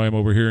they saw him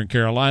over here in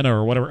Carolina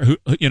or whatever.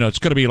 You know, it's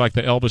going to be like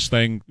the Elvis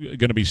thing, going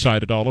to be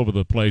cited all over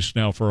the place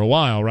now for a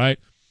while, right?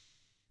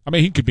 I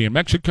mean, he could be in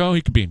Mexico.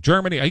 He could be in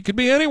Germany. He could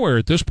be anywhere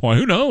at this point.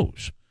 Who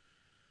knows?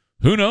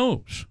 Who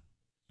knows?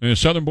 And the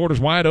southern border's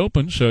wide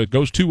open, so it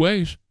goes two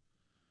ways.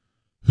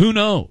 Who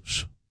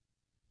knows?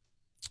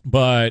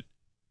 But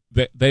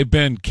they've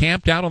been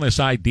camped out on this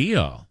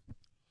idea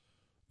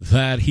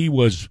that he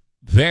was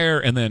there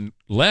and then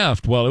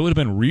left. Well, it would have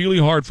been really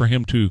hard for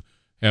him to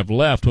have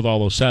left with all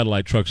those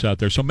satellite trucks out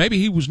there. So maybe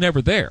he was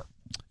never there.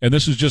 And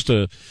this is just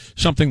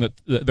something that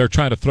they're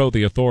trying to throw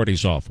the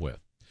authorities off with.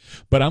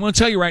 But I'm going to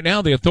tell you right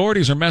now, the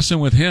authorities are messing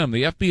with him.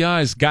 The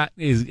FBI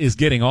is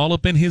getting all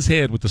up in his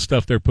head with the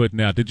stuff they're putting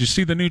out. Did you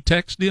see the new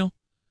text deal?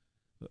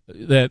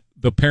 That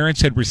the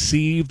parents had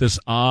received this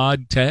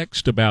odd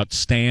text about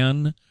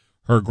Stan,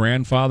 her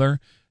grandfather,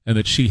 and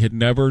that she had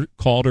never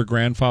called her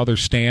grandfather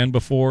Stan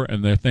before,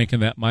 and they're thinking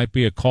that might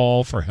be a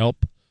call for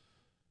help.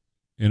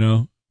 You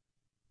know?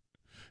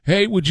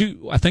 Hey,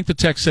 I think the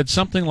text said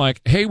something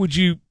like, hey, would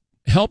you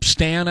help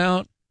Stan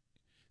out?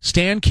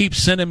 Stan keeps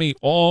sending me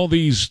all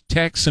these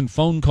texts and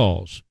phone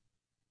calls.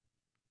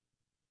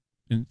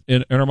 And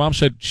her mom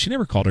said she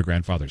never called her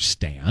grandfather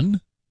Stan.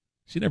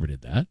 She never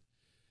did that.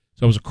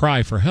 So it was a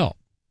cry for help.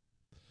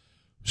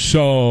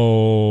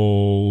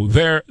 So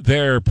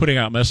they're putting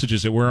out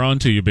messages that we're on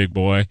to you, big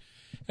boy.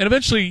 And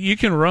eventually you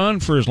can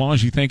run for as long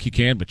as you think you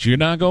can, but you're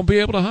not going to be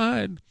able to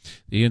hide.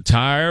 The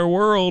entire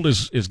world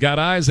is got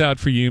eyes out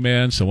for you,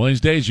 man. So one of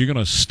these days you're going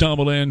to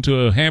stumble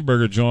into a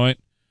hamburger joint,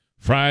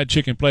 fried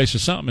chicken place or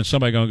something, and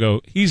somebody going to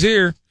go, he's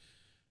here.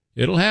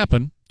 It'll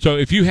happen. So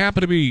if you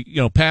happen to be,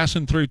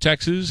 passing through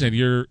Texas and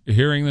you're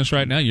hearing this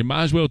right now, you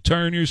might as well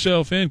turn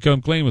yourself in,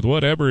 come clean with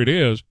whatever it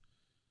is,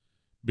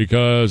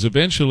 because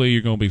eventually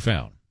you're going to be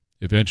found.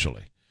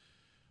 Eventually.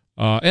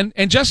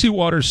 And Jesse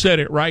Waters said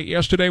it right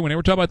yesterday when they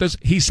were talking about this.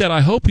 He said,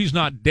 I hope he's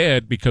not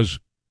dead because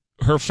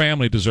her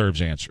family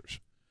deserves answers.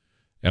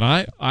 And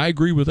I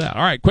agree with that.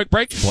 All right, quick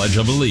break. Pledge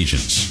of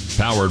Allegiance,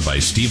 powered by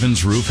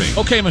Stevens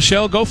Roofing. Okay,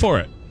 Michelle, go for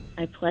it.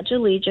 I pledge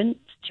allegiance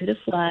to the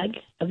flag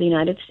of the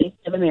United States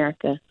of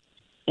America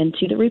and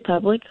to the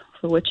republic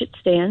for which it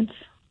stands,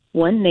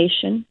 one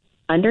nation,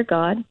 under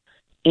God,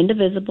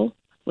 indivisible,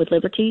 with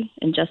liberty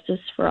and justice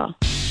for all.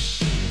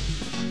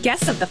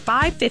 Guests of the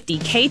 550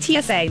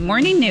 KTSA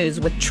Morning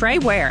News with Trey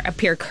Ware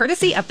appear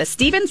courtesy of the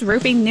Stevens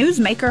Roofing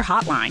Newsmaker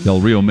Hotline.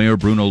 Del Rio Mayor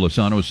Bruno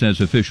Lozano says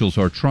officials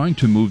are trying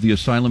to move the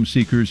asylum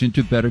seekers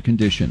into better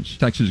conditions.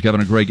 Texas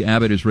Governor Greg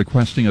Abbott is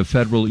requesting a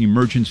federal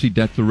emergency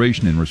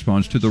declaration in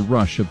response to the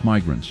rush of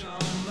migrants.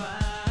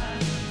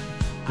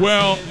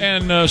 Well,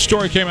 and a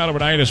story came out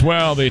overnight as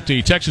well that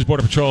the Texas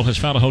Border Patrol has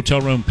found a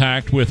hotel room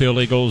packed with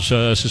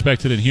illegals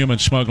suspected in human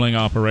smuggling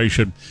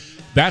operation.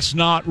 That's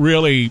not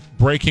really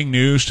breaking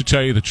news, to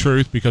tell you the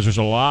truth, because there's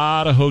a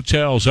lot of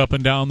hotels up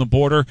and down the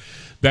border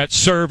that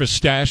serve as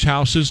stash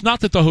houses.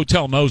 Not that the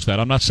hotel knows that.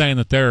 I'm not saying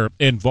that they're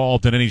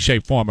involved in any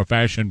shape, form, or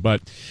fashion,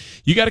 but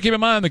you got to keep in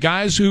mind the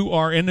guys who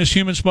are in this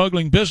human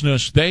smuggling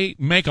business, they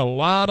make a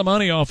lot of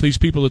money off these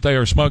people that they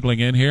are smuggling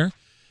in here.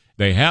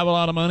 They have a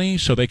lot of money,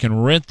 so they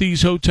can rent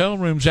these hotel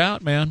rooms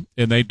out, man,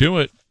 and they do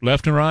it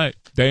left and right,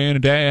 day in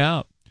and day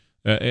out,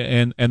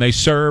 and they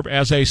serve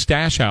as a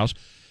stash house.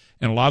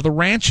 And a lot of the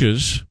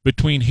ranches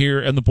between here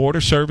and the border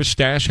serve as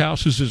stash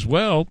houses as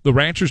well. The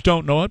ranchers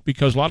don't know it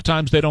because a lot of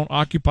times they don't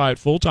occupy it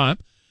full time.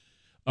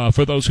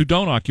 For those who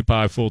don't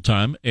occupy full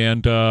time,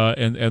 and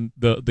the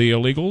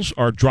illegals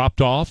are dropped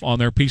off on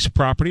their piece of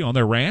property on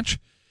their ranch,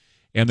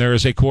 and there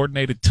is a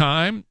coordinated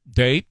time,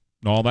 date,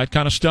 and all that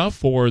kind of stuff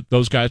for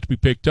those guys to be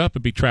picked up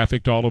and be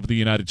trafficked all over the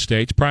United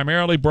States,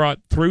 primarily brought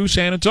through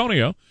San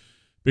Antonio,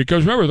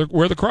 because remember,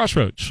 we're the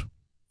crossroads.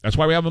 That's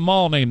why we have the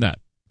mall named that.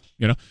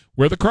 You know,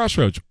 we're the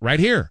crossroads right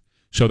here.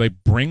 So they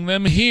bring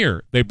them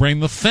here. They bring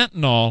the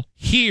fentanyl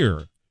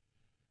here.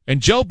 And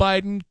Joe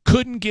Biden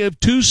couldn't give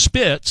two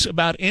spits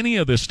about any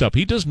of this stuff.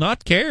 He does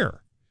not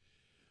care.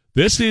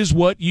 This is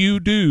what you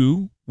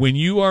do when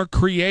you are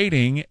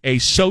creating a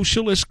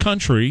socialist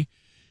country.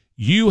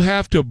 You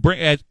have to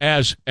bring,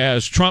 as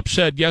Trump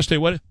said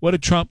yesterday, what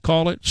did Trump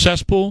call it?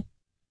 Cesspool?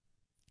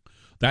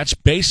 That's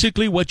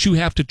basically what you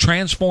have to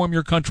transform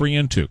your country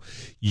into.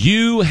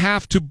 You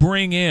have to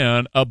bring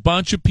in a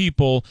bunch of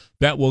people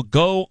that will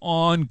go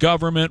on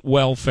government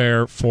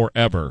welfare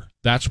forever.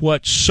 That's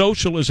what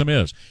socialism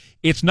is.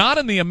 It's not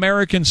in the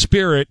American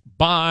spirit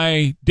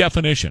by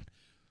definition.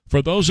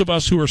 For those of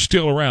us who are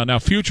still around. Now,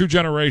 future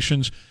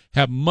generations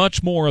have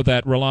much more of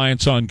that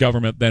reliance on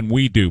government than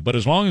we do. But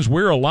as long as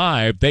we're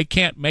alive, they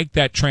can't make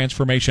that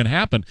transformation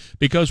happen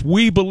because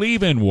we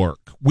believe in work.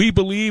 We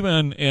believe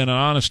in an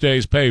honest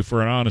day's pay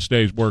for an honest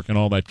day's work and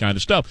all that kind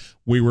of stuff.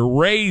 We were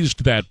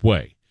raised that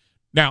way.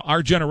 Now,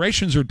 our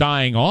generations are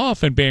dying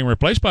off and being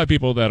replaced by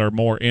people that are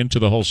more into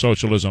the whole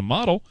socialism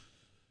model.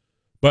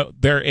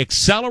 But they're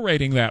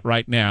accelerating that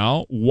right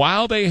now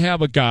while they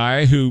have a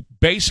guy who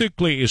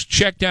basically is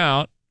checked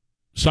out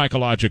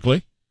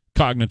psychologically,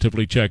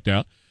 cognitively checked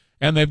out,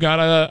 and they've got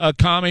a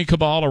commie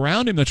cabal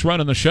around him that's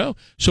running the show.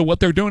 So what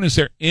they're doing is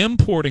they're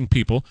importing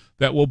people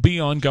that will be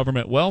on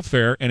government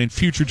welfare, and in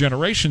future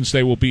generations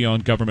they will be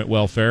on government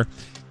welfare.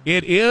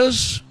 It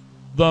is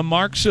the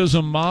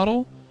Marxism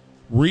model.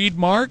 Read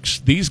Marx.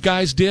 These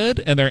guys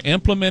did, and they're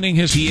implementing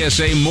his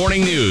TSA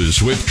Morning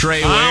News with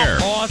Trey Ware.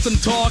 Awesome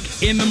talk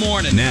in the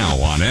morning. Now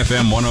on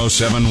FM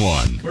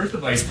 107.1. Where's the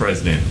vice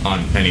president on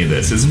any of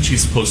this? Isn't she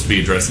supposed to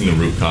be addressing the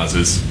root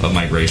causes of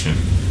migration?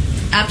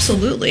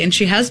 Absolutely, and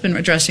she has been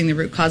addressing the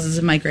root causes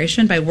of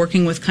migration by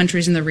working with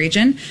countries in the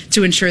region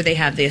to ensure they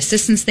have the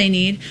assistance they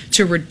need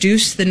to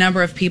reduce the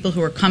number of people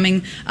who are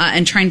coming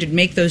and trying to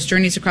make those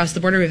journeys across the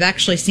border. We've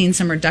actually seen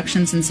some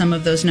reductions in some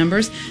of those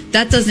numbers.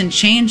 That doesn't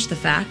change the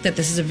fact that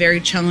this is a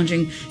very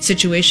challenging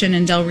situation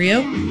in Del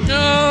Rio.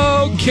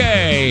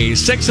 Okay,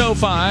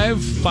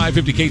 605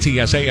 550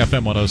 KTSA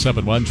FM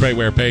 107.1 Trey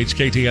Ware page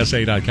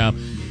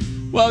KTSA.com.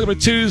 Welcome to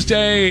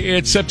Tuesday.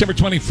 It's September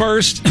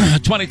 21st,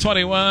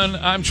 2021.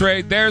 I'm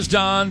Trey. There's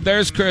Don.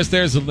 There's Chris.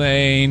 There's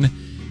Elaine.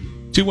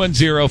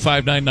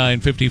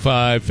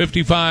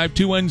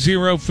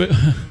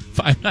 210-599-5555.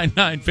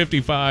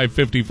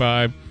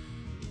 210-599-5555.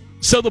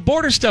 So the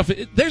border stuff,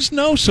 there's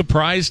no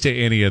surprise to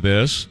any of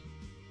this.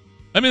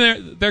 I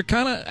mean, they're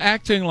kind of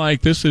acting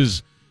like this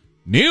is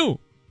new.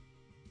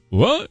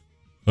 What?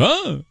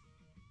 Huh?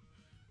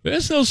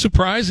 There's no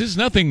surprise. It's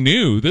nothing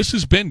new. This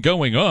has been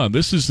going on.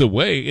 This is the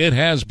way it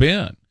has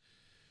been.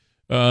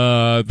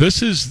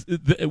 This is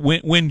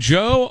when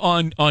Joe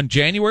on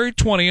January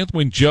 20th,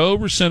 when Joe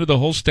rescinded the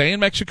whole stay in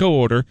Mexico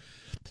order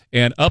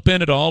and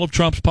upended all of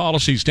Trump's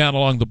policies down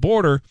along the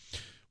border.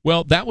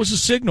 Well, that was a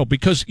signal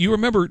because you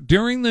remember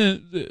during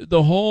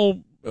the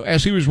whole,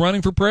 as he was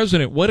running for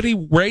president, what did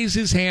he raise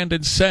his hand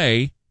and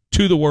say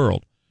to the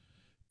world?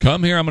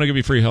 Come here, I'm going to give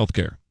you free health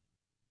care.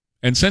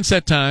 And since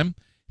that time,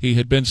 he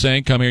had been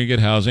saying, come here, you get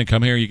housing,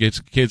 come here, you get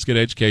kids, get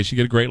education,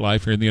 you get a great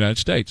life here in the United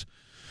States.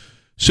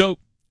 So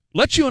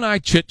let's you and I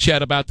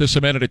chit-chat about this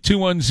a minute at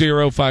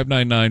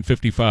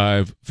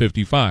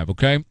 210-599-5555,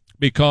 okay?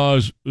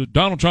 Because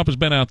Donald Trump has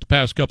been out the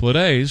past couple of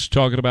days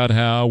talking about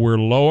how we're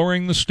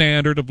lowering the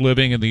standard of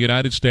living in the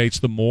United States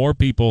the more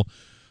people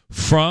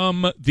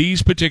from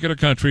these particular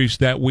countries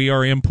that we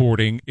are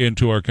importing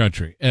into our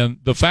country. And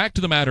the fact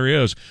of the matter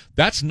is,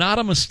 that's not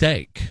a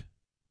mistake.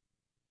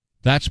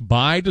 That's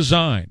by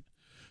design.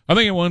 I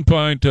think at one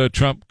point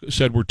Trump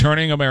said we're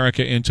turning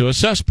America into a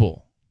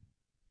cesspool.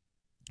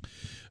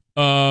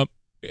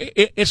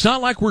 it's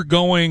not like we're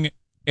going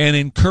and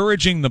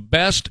encouraging the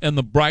best and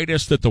the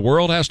brightest that the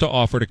world has to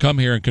offer to come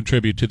here and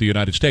contribute to the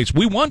United States.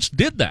 We once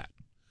did that.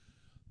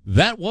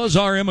 That was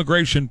our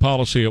immigration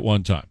policy at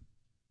one time.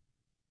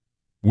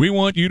 We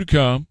want you to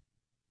come.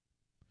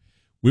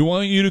 We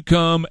want you to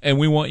come, and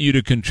we want you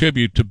to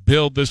contribute to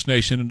build this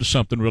nation into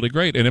something really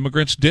great. And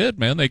immigrants did,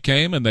 man. They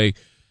came and they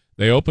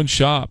opened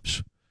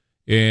shops.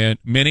 And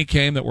many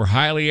came that were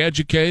highly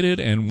educated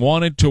and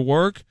wanted to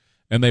work,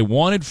 and they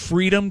wanted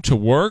freedom to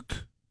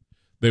work.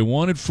 They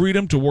wanted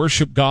freedom to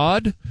worship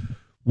God,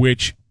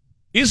 which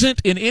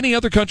isn't in any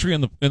other country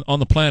on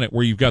the planet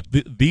where you've got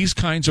these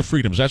kinds of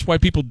freedoms. That's why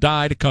people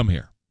die to come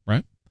here,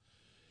 right?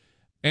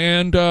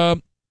 And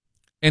so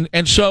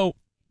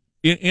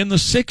in the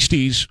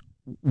 60s,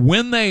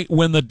 when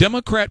the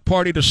Democrat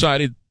Party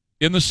decided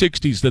in the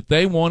 60s that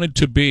they wanted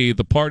to be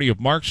the party of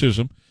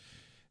Marxism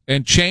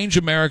and change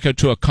America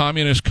to a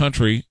communist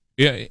country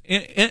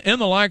in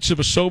the likes of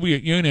a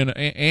Soviet Union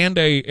and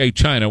a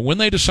China, when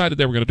they decided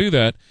they were going to do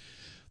that,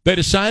 they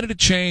decided to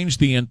change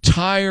the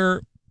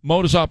entire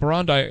modus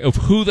operandi of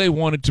who they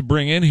wanted to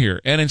bring in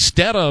here. And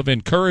instead of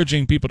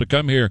encouraging people to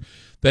come here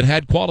that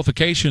had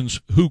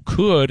qualifications who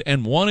could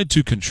and wanted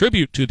to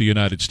contribute to the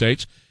United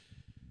States,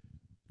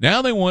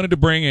 now they wanted to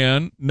bring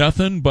in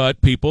nothing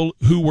but people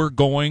who were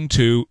going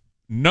to,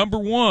 number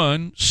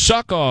one,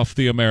 suck off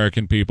the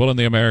American people and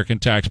the American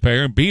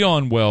taxpayer and be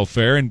on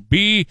welfare and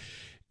be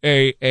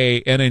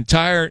an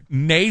entire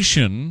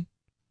nation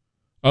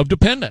of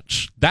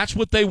dependents. That's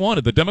what they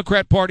wanted. The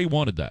Democrat Party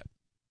wanted that.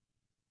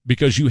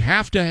 Because you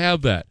have to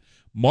have that.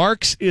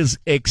 Marx is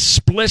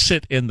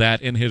explicit in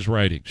that in his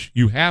writings.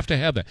 You have to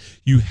have that.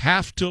 You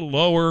have to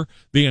lower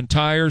the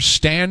entire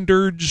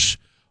standards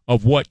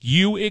of what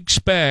you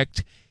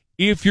expect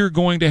if you're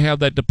going to have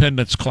that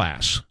dependence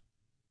class.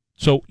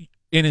 So,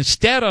 and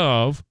instead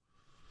of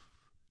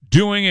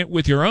doing it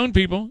with your own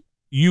people,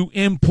 you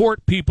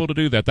import people to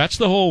do that. That's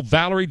the whole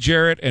Valerie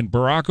Jarrett and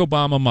Barack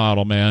Obama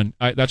model, man.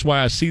 That's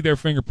why I see their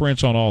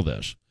fingerprints on all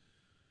this.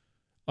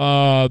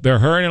 They're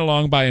hurrying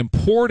along by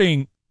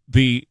importing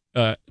the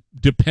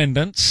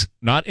dependents,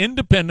 not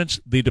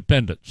independents, the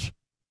dependents.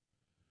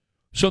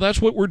 So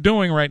that's what we're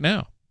doing right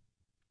now.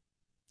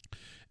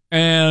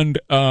 And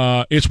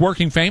it's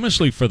working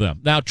famously for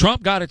them. Now,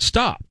 Trump got it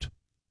stopped.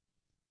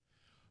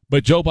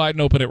 But Joe Biden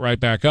opened it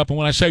right back up. And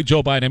when I say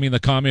Joe Biden, I mean the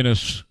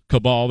communist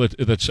cabal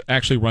that's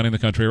actually running the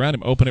country around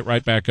him. Open it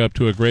right back up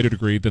to a greater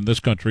degree than this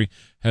country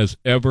has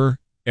ever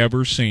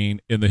seen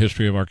in the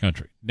history of our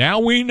country. Now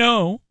we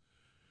know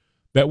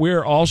that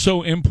we're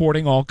also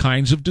importing all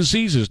kinds of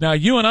diseases. Now,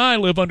 you and I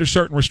live under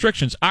certain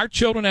restrictions. Our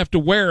children have to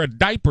wear a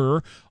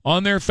diaper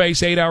on their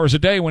face 8 hours a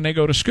day when they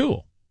go to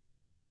school.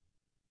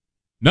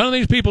 None of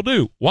these people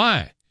do.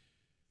 Why?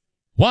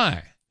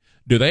 Why?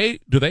 Do they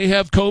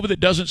have COVID that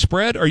doesn't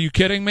spread? Are you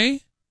kidding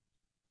me?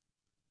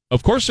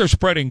 Of course they're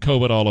spreading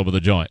COVID all over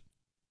the joint.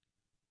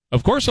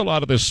 Of course a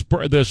lot of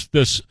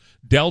this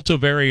Delta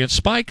variant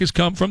spike has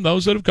come from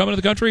those that have come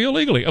into the country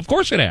illegally. Of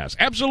course it has.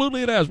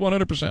 Absolutely it has,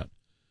 100%.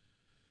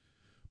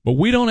 But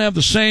we don't have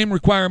the same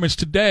requirements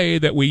today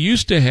that we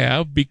used to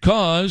have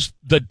because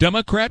the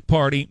Democrat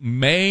Party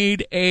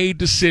made a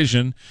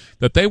decision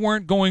that they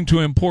weren't going to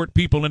import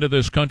people into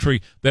this country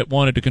that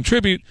wanted to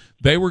contribute.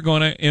 They were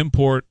going to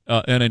import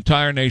an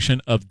entire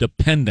nation of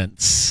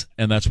dependents,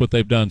 and that's what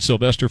they've done.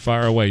 Sylvester,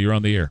 fire away. You're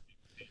on the air.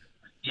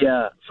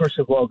 Yeah, first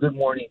of all, good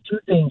morning. Two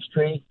things,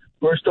 Trey.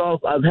 First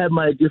off, I've had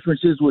my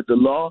differences with the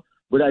law,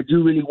 but I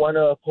do really want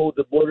to uphold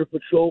the Border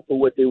Patrol for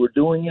what they were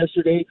doing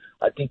yesterday.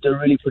 I think they're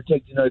really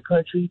protecting our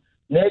country.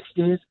 Next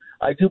is,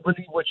 I do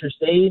believe what you're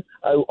saying.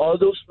 All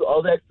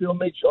that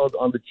filmage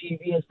on the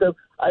TV and stuff,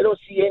 I don't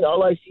see any.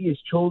 All I see is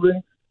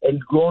children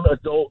and grown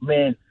adult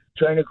men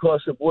trying to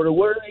cross the border.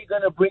 What are they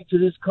going to bring to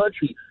this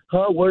country?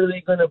 What are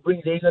they going to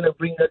bring? They're going to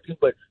bring nothing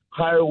but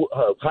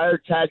higher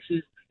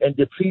taxes and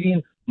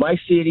depleting my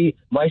city,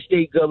 my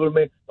state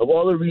government of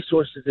all the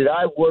resources that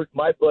I've worked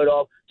my butt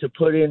off to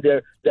put in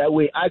there. That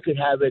way I could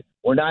have it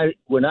when I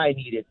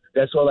need it.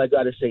 That's all I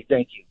got to say.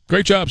 Thank you.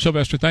 Great job,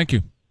 Sylvester. Thank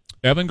you.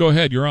 Evan, go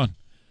ahead. You're on.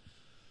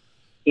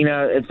 You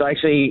know, it's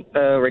actually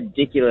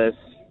ridiculous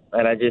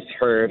that I just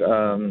heard.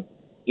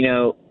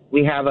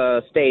 We have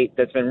a state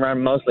that's been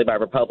run mostly by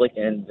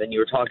Republicans, and you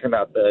were talking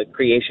about the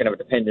creation of a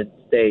dependent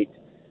state.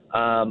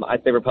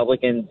 I'd say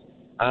Republicans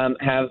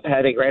have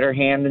had a greater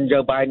hand than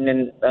Joe Biden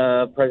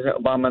and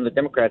President Obama and the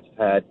Democrats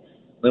have had.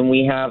 When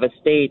we have a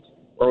state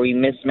where we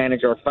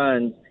mismanage our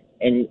funds,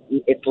 and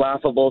it's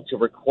laughable to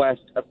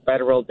request a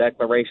federal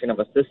declaration of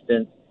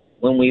assistance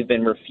when we've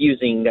been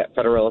refusing that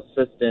federal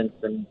assistance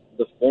in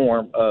the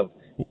form of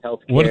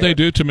health care. What did they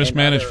do to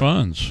mismanage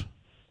funds?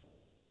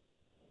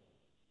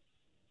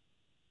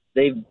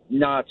 They've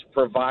not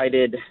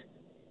provided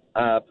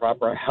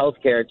proper health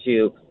care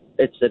to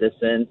its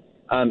citizens,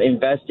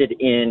 invested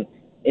in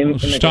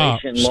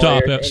immigration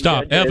lawyers.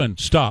 Stop, Evan,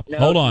 stop. No,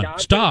 hold on.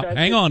 Stop.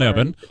 Hang on,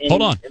 Evan.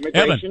 Hold on.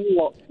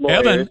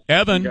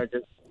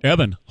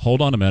 Evan,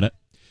 hold on a minute.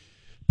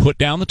 Put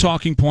down the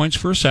talking points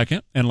for a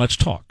second, and let's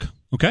talk,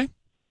 okay?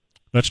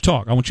 Let's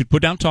talk. I want you to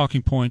put down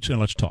talking points and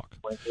let's talk.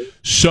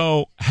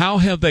 So, how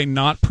have they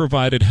not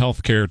provided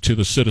health care to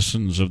the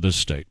citizens of this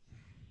state?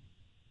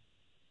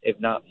 They've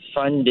not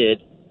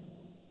funded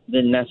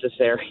the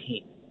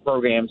necessary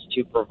programs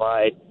to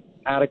provide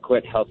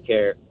adequate health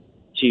care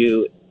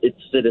to its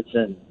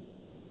citizens.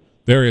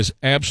 There is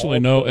absolutely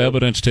no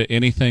evidence to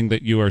anything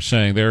that you are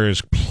saying. There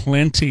is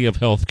plenty of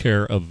health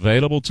care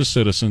available to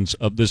citizens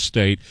of this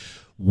state.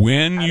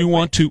 When you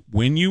want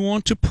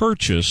to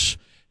purchase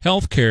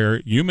health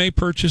care, you may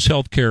purchase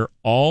health care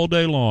all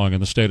day long in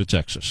the state of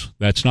Texas.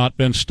 That's not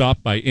been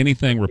stopped by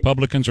anything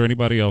Republicans or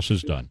anybody else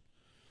has done.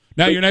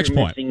 Now, your next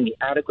point. Missing the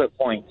adequate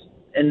point.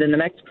 And then the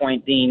next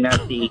point being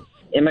that the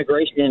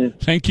immigration...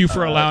 Thank you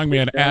for allowing me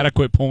an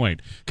adequate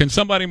point. Can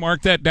somebody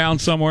mark that down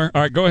somewhere?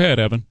 All right, go ahead,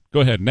 Evan.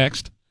 Go ahead.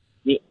 Next.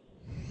 The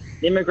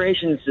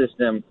immigration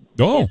system.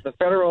 Oh. The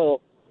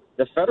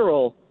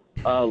federal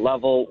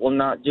level will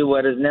not do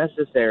what is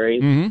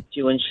necessary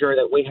to ensure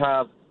that we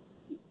have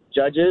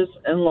judges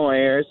and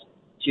lawyers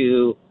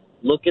to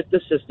look at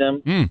the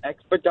system,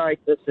 expedite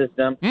the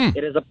system.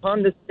 It is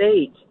upon the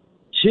state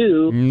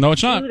to do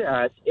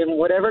that in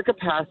whatever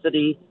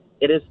capacity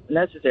it is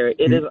necessary.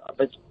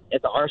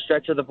 It's our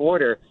stretch of the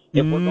border.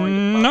 If we're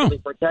going to properly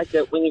protect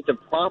it, we need to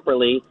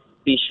properly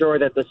be sure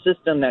that the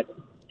system that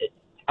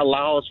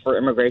allows for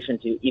immigration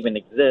to even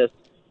exist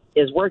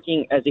is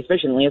working as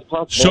efficiently as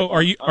possible. So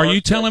are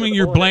you telling me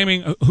you're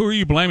blaming? Who are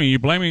you blaming? You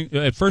blaming?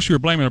 At first you were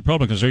blaming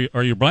Republicans.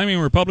 Are you blaming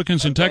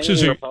Republicans in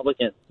Texas?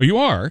 Republicans. You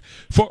are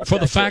for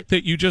the fact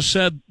that you just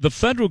said the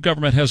federal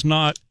government has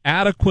not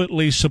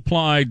adequately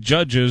supplied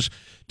judges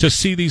to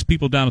see these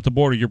people down at the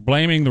border. You're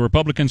blaming the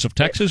Republicans of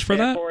Texas for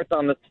that? Therefore, it's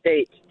on the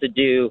states to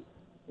do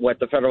what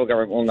the federal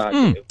government will not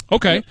do.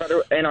 Okay.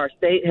 And our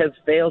state has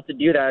failed to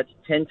do that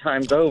 10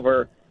 times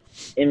over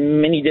in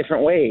many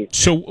different ways.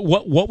 So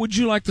what would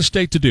you like the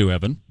state to do,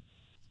 Evan?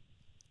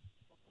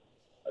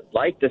 I'd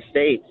like the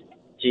state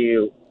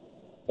to,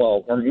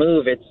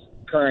 remove its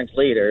current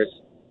leaders,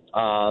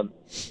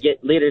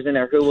 get leaders in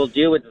there who will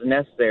do what's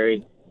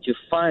necessary to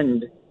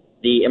fund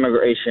the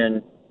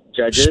immigration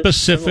judges.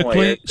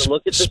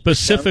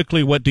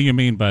 Specifically, what do you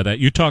mean by that?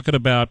 You're talking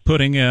about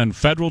putting in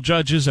federal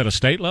judges at a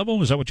state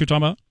level? Is that what you're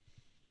talking about?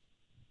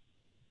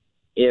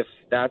 If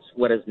that's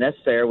what is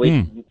necessary,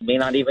 we may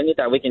not even need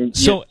that. We can.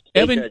 So,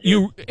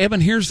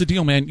 Evan, here's the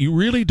deal, man. You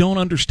really don't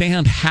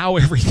understand how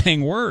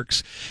everything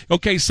works.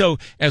 Okay, so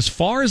as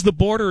far as the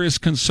border is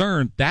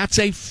concerned, that's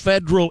a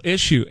federal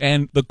issue,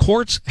 and the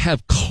courts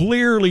have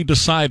clearly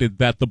decided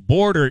that the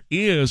border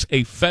is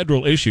a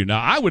federal issue.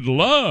 Now, I would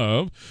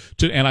love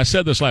to, and I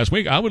said this last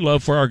week, I would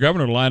love for our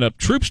governor to line up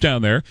troops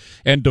down there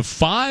and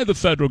defy the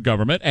federal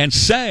government and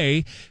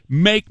say,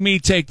 make me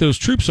take those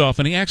troops off.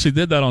 And he actually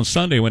did that on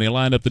Sunday when he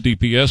lined up the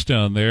DPS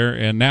down there,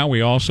 and now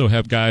we also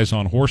have guys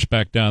on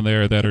horseback down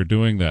there that are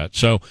doing that.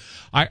 So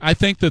I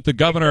think that the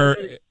governor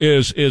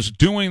is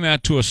doing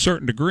that to a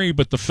certain degree,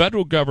 but the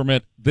federal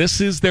government,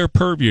 this is their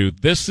purview,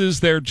 this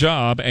is their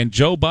job, and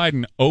Joe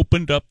Biden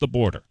opened up the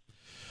border.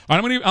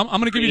 I'm going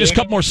to give you just a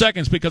couple more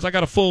seconds because I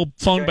got a full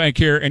phone bank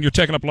here, and you're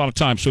taking up a lot of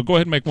time. So go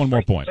ahead and make one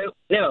more point.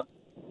 No.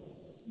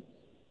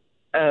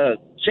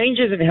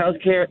 Changes in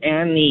healthcare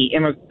and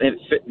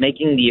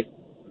making the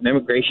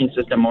immigration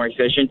system more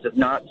efficient is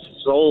not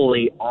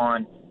solely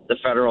on the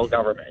federal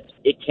government.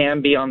 It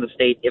can be on the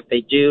state if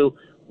they do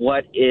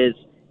what is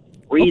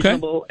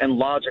reasonable and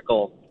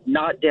logical,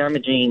 not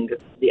damaging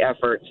the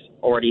efforts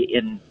already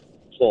in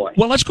ploy.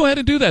 Well, let's go ahead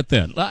and do that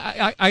then.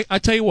 I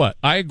tell you what,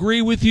 I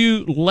agree with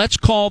you. Let's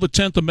call the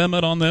 10th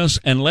Amendment on this,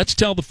 and let's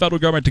tell the federal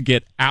government to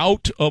get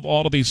out of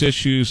all of these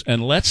issues,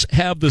 and let's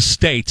have the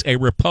states a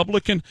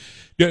Republican.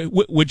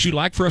 Would you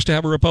like for us to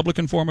have a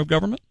Republican form of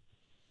government?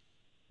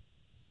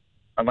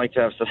 I'd like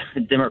to have a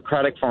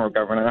democratic form of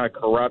government, not a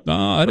corrupt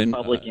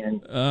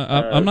Republican.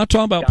 I'm not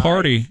talking about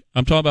party.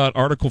 I'm talking about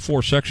Article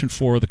 4, Section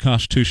 4 of the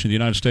Constitution of the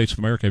United States of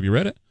America. Have you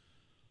read it?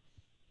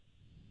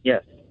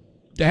 Yes.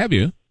 Have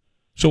you?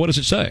 So what does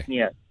it say?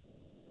 Yes.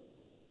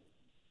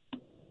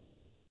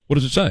 What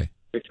does it say?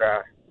 We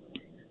try.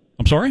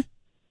 I'm sorry?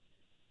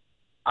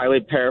 I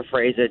would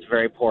paraphrase it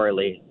very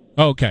poorly.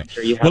 Okay. I'm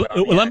sure you have it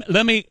on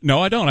let me.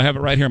 No, I don't. I have it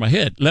right here in my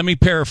head. Let me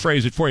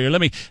paraphrase it for you. Let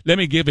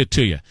me give it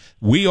to you.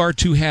 We are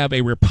to have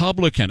a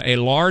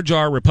large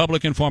R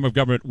Republican form of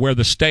government where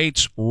the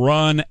states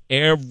run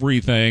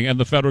everything, and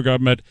the federal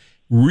government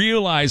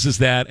realizes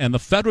that, and the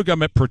federal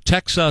government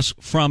protects us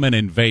from an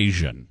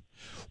invasion.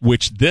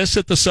 Which this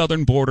at the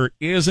southern border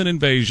is an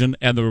invasion,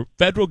 and the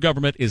federal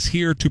government is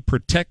here to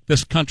protect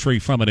this country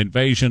from an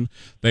invasion.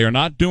 They are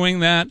not doing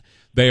that.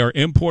 They are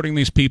importing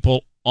these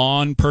people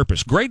on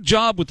purpose. Great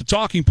job with the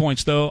talking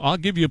points, though. I'll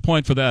give you a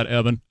point for that,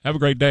 Evan. Have a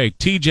great day.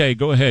 TJ,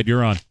 go ahead.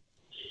 You're on.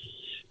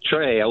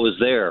 Trey, I was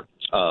there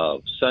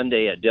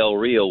Sunday at Del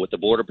Rio with the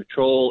Border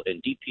Patrol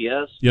and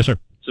DPS. Yes, sir.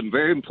 Some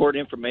very important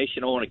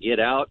information I want to get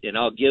out, and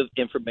I'll give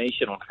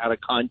information on how to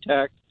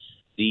contact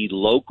the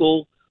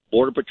local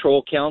Border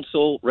Patrol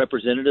Council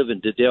representative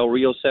in the Del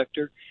Rio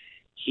sector.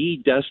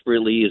 He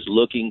desperately is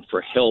looking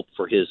for help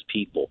for his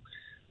people.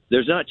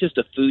 there's not just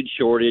a food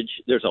shortage.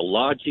 There's a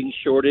lodging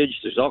shortage.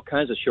 There's all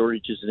kinds of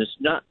shortages, and it's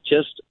not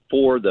just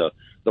for the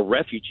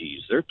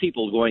refugees. There are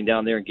people going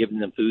down there and giving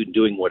them food and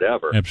doing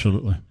whatever.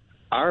 Absolutely.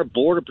 Our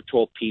Border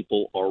Patrol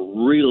people are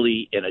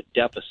really in a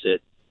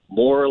deficit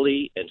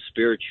morally and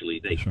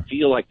spiritually. They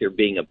feel like they're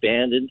being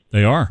abandoned.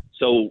 They are.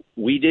 So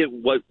we did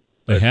what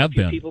they have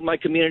been. People in my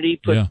community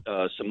put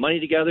some money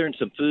together and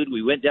some food.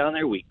 We went down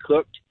there. We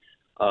cooked.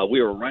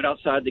 We were right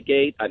outside the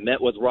gate. I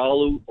met with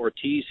Raul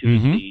Ortiz,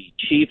 who's the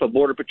chief of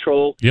Border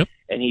Patrol. Yep.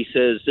 And he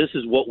says, this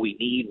is what we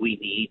need. We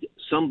need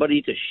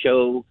somebody to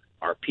show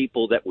our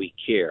people that we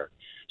care.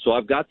 So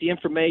I've got the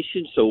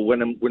information. So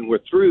when we're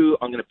through,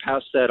 I'm going to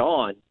pass that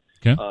on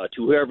to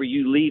whoever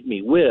you leave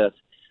me with.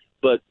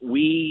 But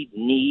we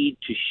need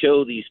to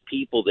show these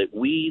people that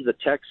we, the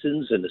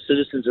Texans and the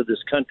citizens of this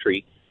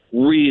country,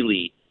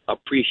 really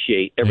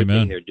appreciate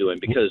everything they're doing,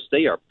 because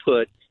they are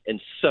put in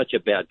such a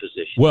bad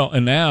position. Well,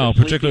 and now,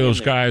 particularly those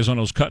guys on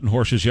those cutting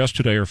horses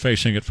yesterday are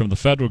facing it from the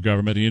federal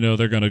government. And,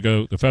 they're going to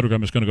go. The federal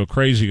government's going to go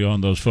crazy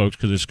on those folks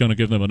because it's going to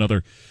give them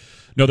another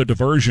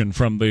diversion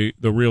from the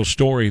real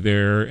story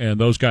there. And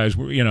those guys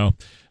were,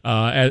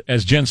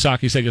 as Jen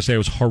Psaki said yesterday, it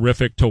was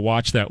horrific to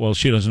watch that. Well,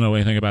 she doesn't know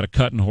anything about a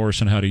cutting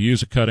horse and how to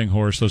use a cutting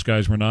horse. Those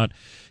guys were not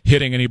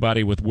hitting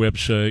anybody with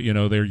whips.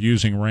 They're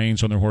using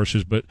reins on their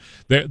horses, but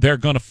they're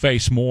going to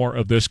face more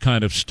of this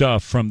kind of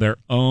stuff from their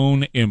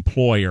own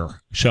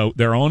employer. So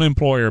their own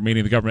employer,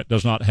 meaning the government,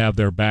 does not have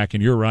their back.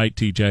 And you're right,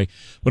 TJ.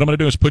 What I'm going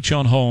to do is put you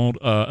on hold.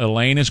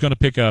 Elaine is going to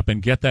pick up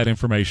and get that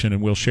information,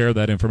 and we'll share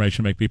that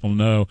information, make people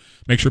know,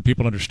 make sure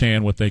people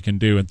understand what they can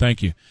do. And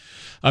thank you.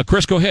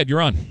 Chris, go ahead.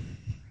 You're on.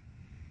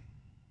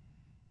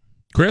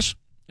 Chris?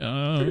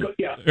 Yeah.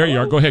 There you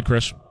are. Go ahead,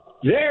 Chris.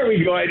 There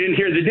we go. I didn't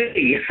hear the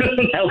ding.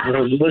 I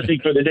was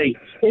listening for the ding.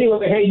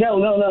 Anyway, hey,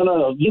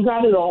 no. You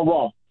got it all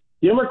wrong.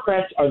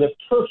 Democrats are the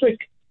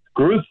perfect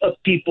group of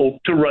people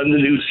to run the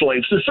new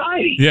slave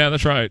society. Yeah,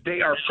 that's right.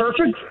 They are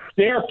perfect.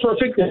 They are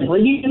perfect at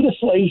bringing in the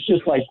slaves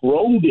just like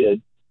Rome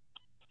did.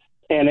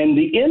 And in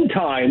the end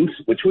times,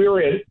 which we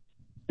were in,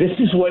 this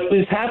is what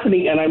is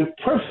happening. And I'm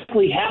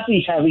perfectly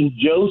happy having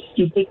Joe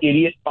stupid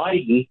idiot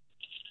Biden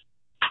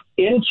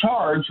in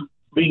charge,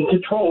 being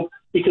controlled,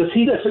 because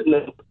he doesn't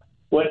know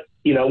what,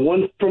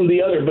 one from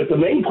the other. But the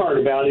main part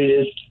about it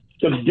is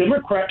the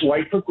Democrat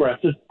white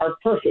progressives are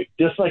perfect,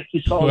 just like you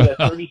saw that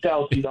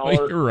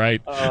 $30,000. You're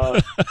right.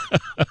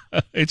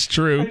 It's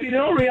true.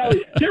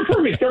 Reality, they're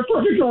perfect. They're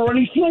perfect for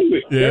running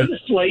slavery. Yeah. They're the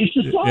slave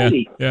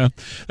society. Yeah,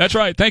 that's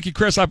right. Thank you,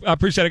 Chris. I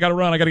appreciate it. I got to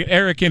run. I got to get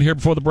Eric in here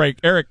before the break.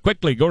 Eric,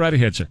 quickly, go right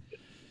ahead, sir.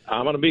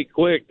 I'm going to be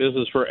quick. This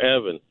is for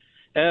Evan.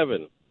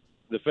 Evan,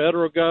 the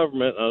federal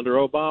government under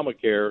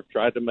Obamacare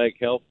tried to make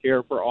health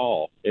care for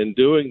all. In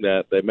doing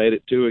that, they made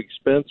it too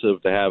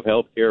expensive to have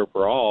health care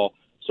for all,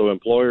 so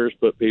employers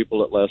put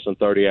people at less than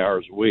 30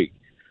 hours a week.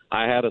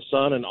 I had a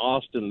son in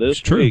Austin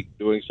this week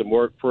doing some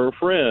work for a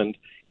friend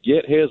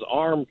get his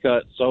arm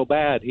cut so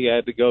bad he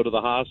had to go to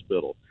the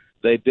hospital.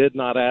 They did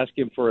not ask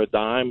him for a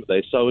dime.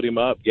 They sewed him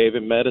up, gave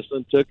him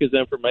medicine, took his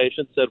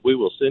information, said, we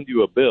will send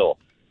you a bill.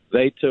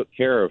 They took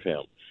care of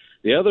him.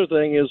 The other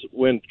thing is,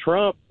 when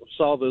Trump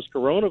saw this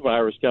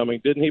coronavirus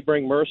coming, didn't he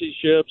bring mercy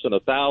ships and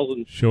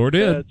 1,000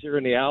 beds here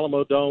in the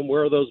Alamo Dome?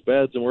 Where are those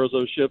beds and where are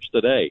those ships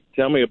today?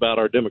 Tell me about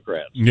our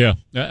Democrats. Yeah,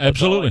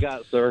 absolutely. That's all I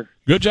got, sir.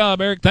 Good job,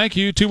 Eric. Thank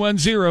you.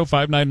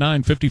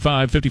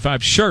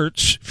 210-599-5555.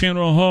 Shirts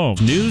Funeral Home.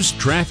 News,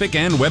 traffic,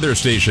 and weather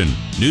station.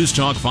 News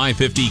Talk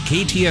 550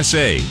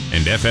 KTSA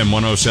and FM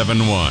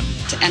 1071.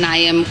 And I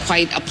am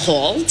quite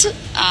appalled.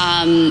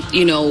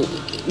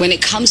 When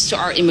it comes to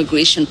our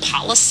immigration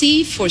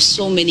policy for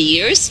so many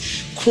years,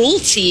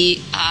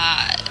 cruelty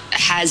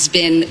has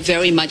been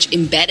very much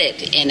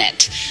embedded in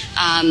it.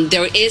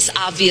 There is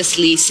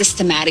obviously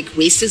systematic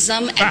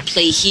racism at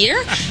play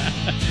here.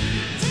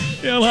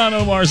 Ilhan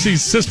Omar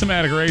sees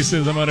systematic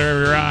racism under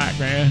every rock,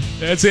 man.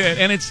 That's it.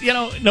 And it's,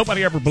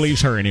 nobody ever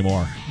believes her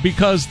anymore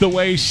because the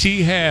way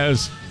she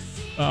has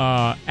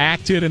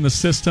acted in the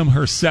system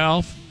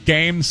herself,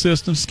 game the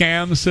system,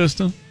 scam the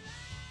system,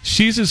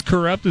 she's as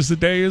corrupt as the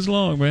day is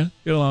long, man.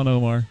 Ilhan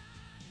Omar.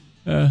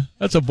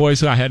 That's a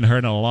voice I hadn't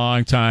heard in a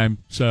long time.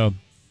 So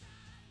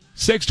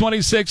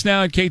 626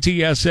 now at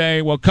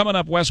KTSA. Well, coming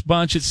up, West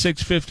Bunch at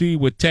 650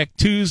 with Tech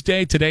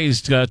Tuesday.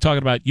 Today's talking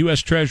about U.S.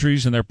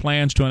 Treasuries and their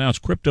plans to announce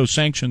crypto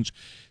sanctions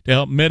to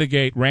help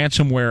mitigate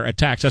ransomware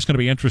attacks. That's going to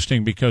be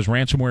interesting because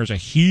ransomware is a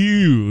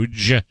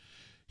huge,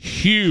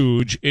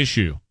 huge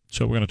issue.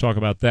 So we're going to talk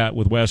about that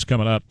with Wes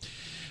coming up.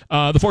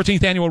 The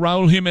 14th annual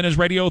Raul Jimenez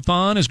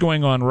Radiothon is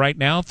going on right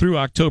now through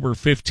October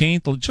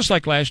 15th, just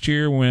like last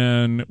year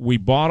when we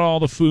bought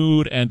all the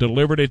food and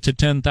delivered it to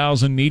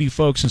 10,000 needy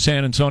folks in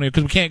San Antonio,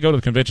 because we can't go to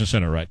the convention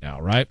center right now,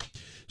 right?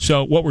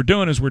 So what we're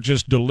doing is we're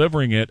just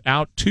delivering it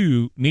out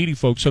to needy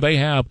folks so they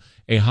have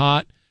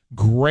a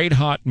great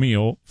hot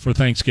meal for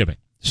Thanksgiving.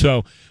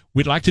 So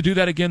we'd like to do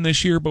that again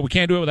this year, but we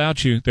can't do it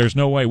without you. There's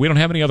no way. We don't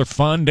have any other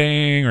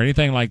funding or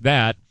anything like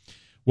that.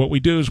 What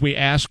we do is we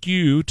ask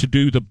you to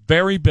do the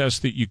very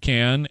best that you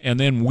can, and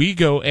then we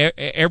go,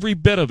 every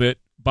bit of it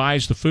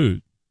buys the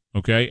food.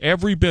 Okay?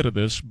 Every bit of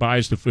this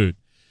buys the food.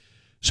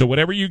 So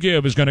whatever you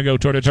give is going to go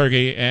toward a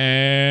turkey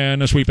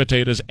and the sweet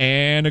potatoes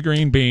and the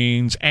green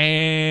beans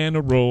and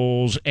the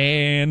rolls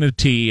and the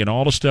tea and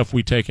all the stuff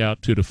we take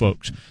out to the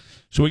folks.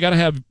 So we got to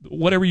have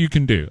whatever you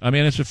can do. I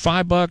mean, it's at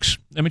 $5.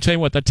 Let me tell you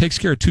what, that takes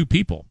care of 2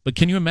 people. But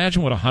can you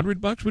imagine what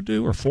 $100 would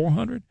do, or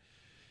 $400?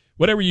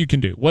 Whatever you can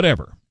do,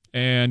 whatever.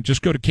 And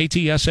just go to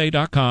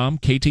ktsa.com,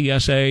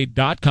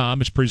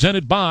 ktsa.com. It's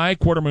presented by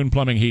Quarter Moon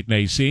Plumbing, Heat, and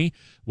AC,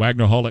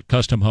 Wagner Hullet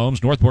Custom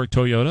Homes, Northport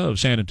Toyota of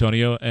San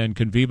Antonio, and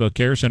Conviva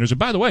Care Centers. And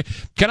by the way,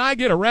 can I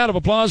get a round of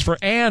applause for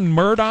Ann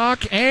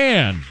Murdoch?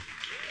 Ann.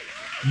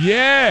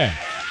 Yeah.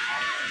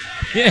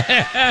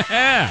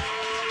 Yeah.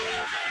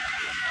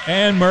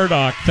 Ann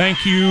Murdoch,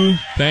 thank you,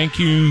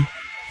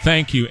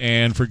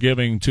 Ann, for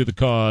giving to the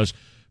cause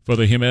for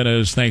the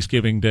Jimenez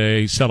Thanksgiving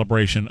Day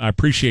celebration. I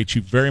appreciate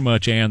you very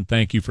much, Ann.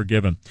 Thank you for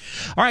giving.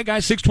 All right,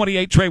 guys,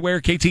 628 Trey Ware,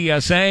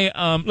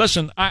 KTSA.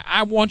 Listen,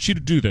 I want you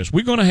to do this.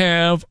 We're going to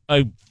have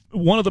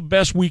one of the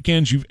best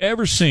weekends you've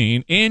ever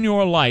seen in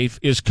your life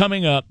is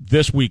coming up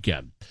this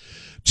weekend.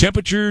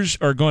 Temperatures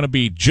are going to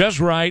be just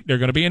right. They're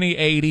going to be in the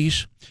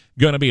 80s.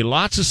 Going to be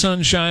lots of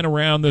sunshine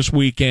around this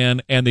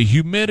weekend, and the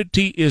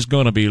humidity is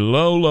going to be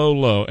low, low,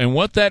 low. And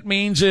what that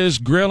means is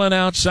grilling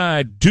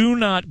outside. Do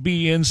not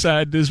be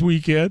inside this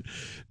weekend.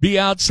 Be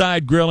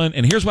outside grilling.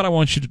 And here's what I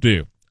want you to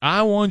do.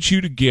 I want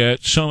you to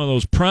get some of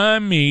those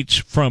prime meats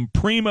from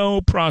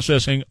Primo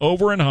Processing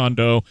over in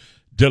Hondo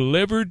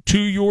delivered to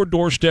your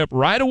doorstep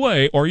right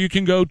away, or you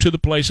can go to the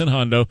place in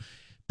Hondo.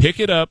 Pick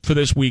it up for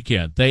this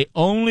weekend. They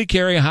only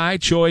carry high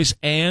choice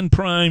and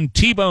prime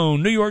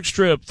T-bone, New York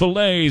strip,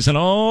 fillets, and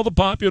all the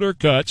popular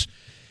cuts.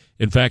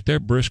 In fact,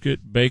 their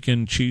brisket,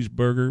 bacon,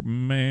 cheeseburger,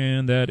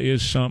 man, that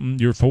is something.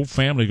 Your whole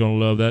family going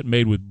to love that.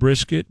 Made with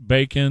brisket,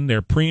 bacon,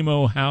 their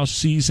Primo house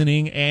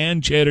seasoning,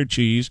 and cheddar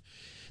cheese.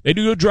 They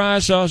do dry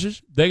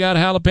sausage. They got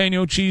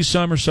jalapeno cheese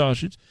summer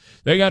sausage.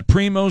 They got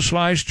Primo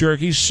sliced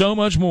jerky, so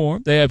much more.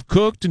 They have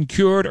cooked and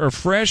cured or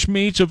fresh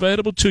meats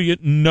available to you.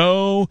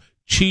 No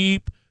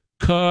cheap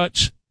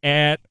cuts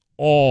at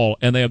all,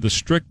 and they have the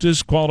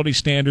strictest quality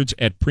standards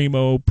at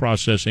Primo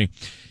Processing.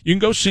 You can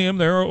go see them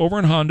there over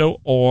in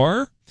Hondo,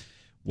 or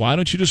why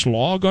don't you just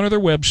log onto their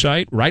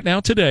website right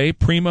now today,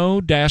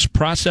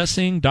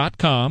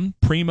 primo-processing.com,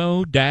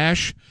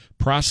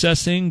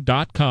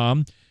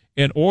 primo-processing.com,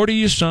 and order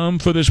you some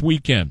for this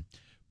weekend.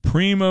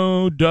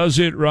 Primo does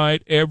it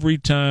right every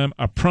time.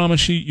 I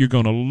promise you, you're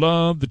going to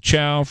love the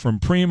chow from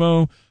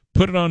Primo.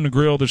 Put it on the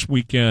grill this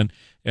weekend,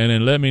 and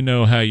then let me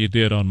know how you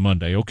did on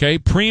Monday, okay?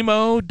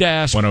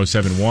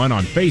 Primo-1071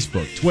 on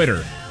Facebook,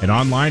 Twitter, and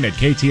online at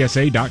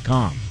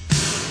ktsa.com.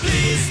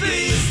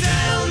 Please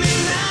tell me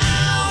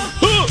now.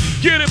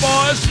 Get it,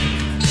 boys!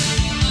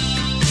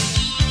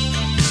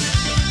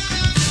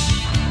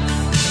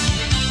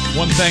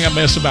 One thing I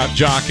miss about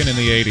jocking in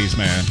the 80s,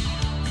 man.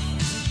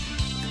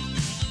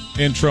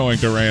 Introing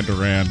Duran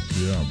Duran.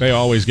 Yeah. They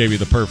always gave you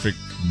the perfect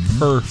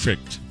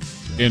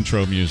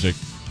intro music.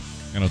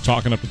 You know,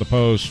 talking up to the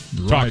post,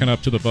 talking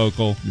up to the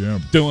vocal,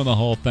 doing the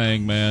whole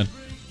thing, man.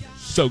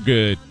 So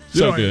good.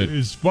 So good.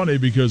 It's funny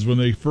because when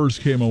they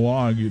first came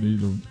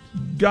along,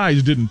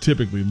 guys didn't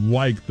typically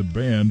like the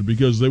band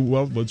because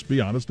let's be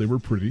honest, they were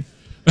pretty.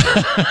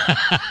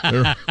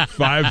 They're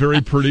 5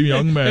 very pretty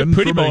young men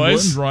pretty from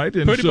boys. England, right?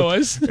 And pretty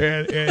boys.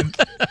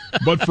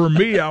 But for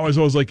me, I was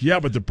always like,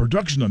 yeah, but the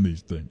production on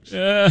these things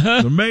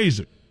is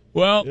amazing.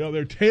 Well,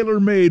 they're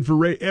tailor-made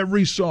for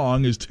every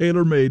song is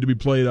tailor-made to be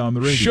played on the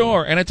radio.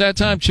 Sure, and at that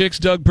time, chicks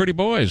dug pretty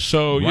boys.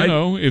 So,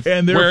 if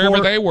wherever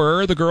they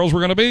were, the girls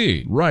were going to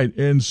be. Right,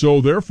 and so,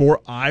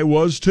 therefore, I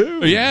was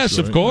too. Yes,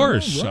 of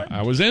course. Right.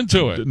 I was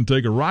into it. Didn't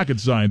take a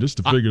rocket scientist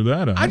to figure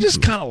that out. I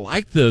just kind of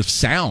liked the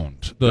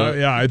sound.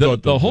 I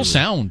thought the whole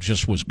sound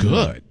just was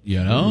good,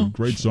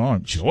 Great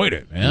songs. Enjoyed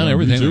it, man.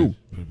 Everything. Me too.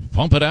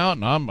 Pump it out,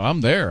 and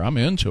I'm there. I'm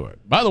into it.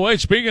 By the way,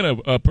 speaking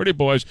of pretty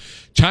boys,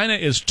 China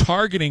is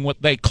targeting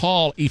what they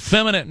call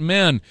effeminate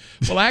men.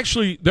 Well,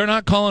 actually, they're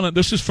not calling it.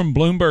 This is from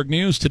Bloomberg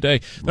News today.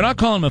 They're not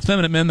calling them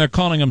effeminate men. They're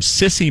calling them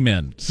sissy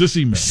men.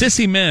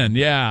 Sissy men,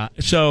 yeah.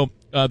 So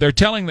they're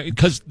telling,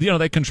 because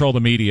they control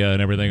the media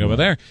and everything over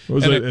there. What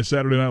was it, at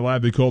Saturday Night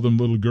Live, they called them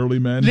little girly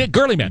men? Yeah,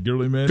 girly men.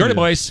 Girly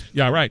boys.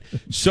 Yeah, right.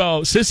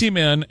 So, sissy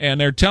men, and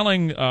they're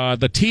telling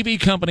the TV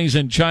companies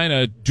in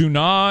China, do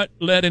not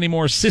let any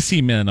more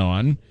sissy men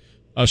on.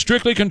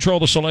 Strictly control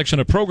the selection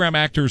of program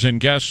actors and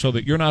guests so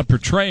that you're not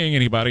portraying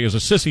anybody as a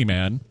sissy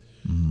man.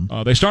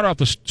 Mm-hmm. They start off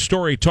the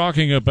story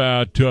talking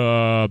about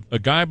a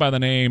guy by the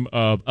name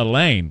of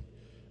Alain,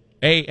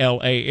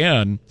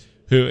 A-L-A-N,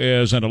 who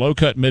is in a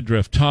low-cut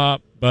midriff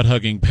top,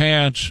 butt-hugging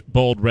pants,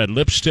 bold red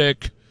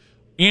lipstick,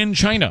 in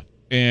China.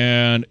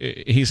 And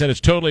he said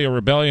it's totally a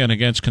rebellion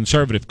against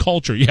conservative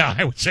culture. Yeah,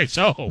 I would say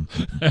so.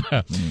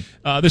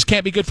 This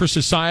can't be good for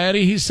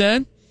society, he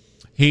said.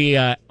 He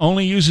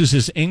only uses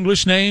his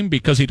English name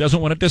because he doesn't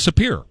want to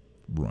disappear.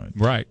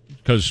 Right,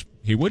 because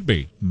he would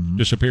be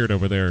disappeared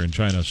over there in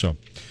China. So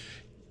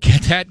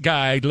get that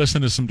guy,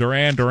 listen to some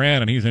Duran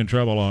Duran, and he's in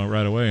trouble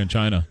right away in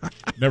China.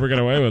 Never get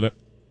away with it.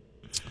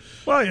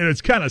 Well, and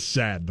it's kind of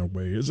sad in a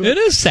way, isn't it? It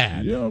is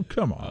sad. You know,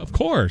 come on. Of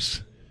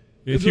course.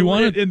 If you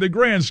want in the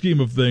grand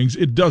scheme of things,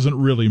 it doesn't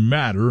really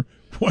matter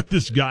what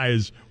this guy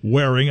is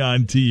wearing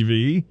on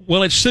TV.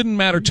 Well, it shouldn't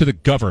matter to the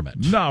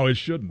government. No, it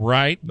shouldn't.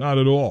 Right? Not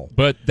at all.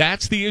 But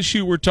that's the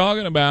issue we're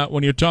talking about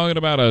when you're talking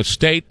about a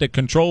state that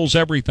controls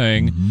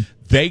everything.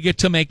 They get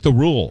to make the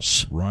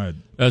rules. Right.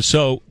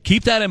 So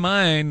keep that in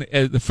mind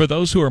for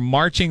those who are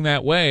marching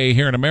that way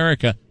here in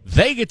America.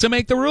 They get to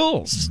make the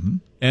rules,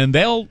 and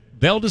they'll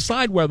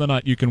decide whether or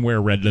not you can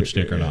wear red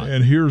lipstick or not.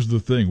 And here's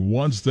the thing: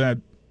 once that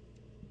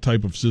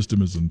type of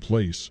system is in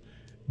place,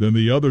 then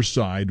the other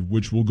side,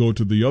 which will go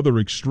to the other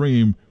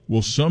extreme,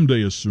 will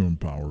someday assume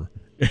power,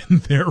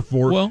 and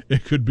therefore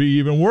it could be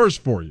even worse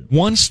for you.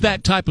 Once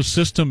that type of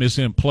system is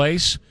in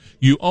place,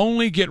 you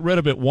only get rid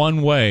of it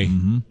one way,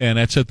 and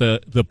that's at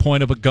the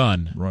point of a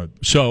gun. Right.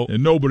 So,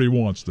 and nobody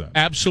wants that.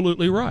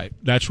 Absolutely right.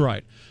 That's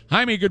right.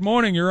 Jaime, good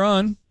morning. You're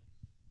on.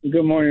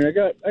 Good morning. I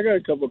got a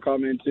couple of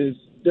comments.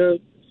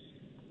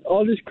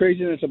 All this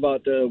craziness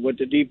about what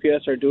the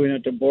DPS are doing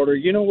at the border,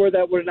 you know where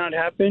that would not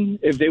happen?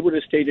 If they would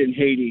have stayed in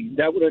Haiti,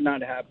 that would have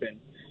not happened.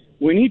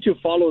 We need to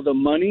follow the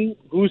money.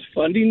 Who's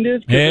funding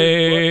this?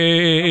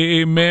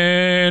 Amen,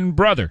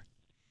 brother.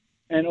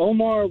 And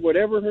Omar,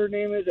 whatever her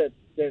name is, that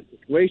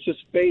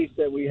racist face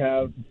that we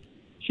have,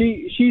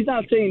 she's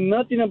not saying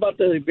nothing about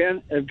the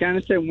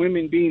Afghanistan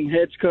women being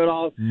heads cut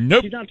off.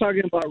 Nope. She's not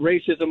talking about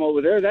racism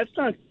over there. That's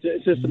not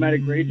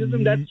systematic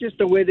racism. That's just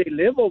the way they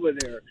live over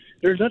there.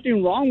 There's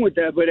nothing wrong with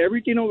that, but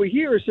everything over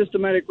here is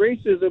systematic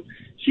racism.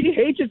 She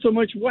hates it so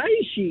much. Why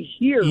is she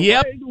here?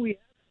 Yep. Why do we have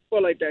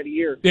people like that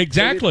here?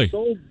 Exactly. It's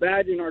so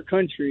bad in our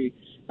country.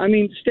 I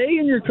mean, stay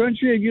in your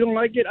country if you don't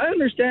like it. I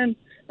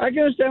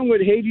can understand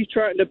what Haiti's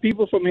trying. The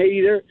people from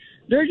Haiti,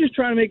 they're just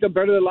trying to make a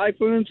better life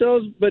for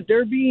themselves, but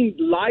they're being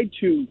lied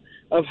to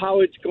of how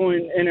it's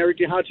going and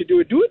everything, how to do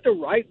it. Do it the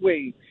right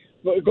way.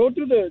 Go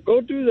through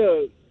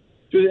the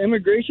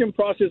immigration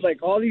process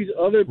like all these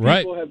other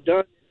people have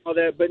done. All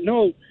that, but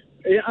no.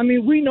 I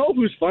mean, we know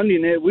who's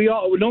funding it.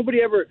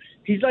 Nobody ever.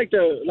 He's like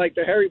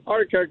the Harry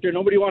Potter character.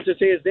 Nobody wants to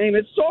say his name.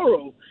 It's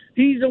Zorro.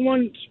 He's the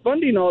one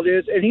funding all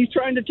this, and he's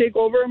trying to take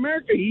over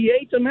America. He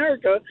hates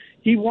America.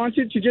 He wants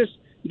it to just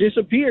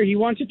disappear. He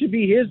wants it to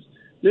be his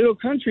little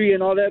country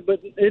and all that. But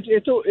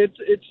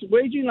it's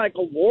waging like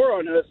a war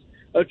on us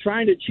of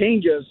trying to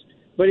change us.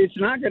 But it's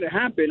not going to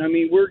happen. I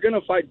mean, we're going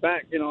to fight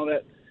back and all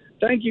that.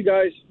 Thank you,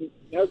 guys.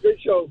 Have a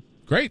good show.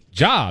 Great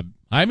job.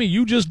 I mean,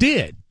 you just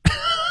did.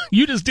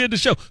 You just did the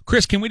show.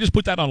 Chris, can we just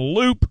put that on a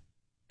loop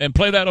and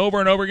play that over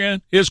and over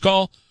again? His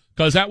call?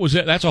 Because that was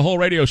it. That's a whole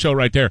radio show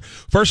right there.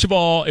 First of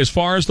all, as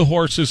far as the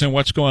horses and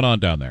what's going on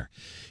down there,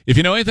 if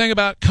you know anything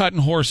about cutting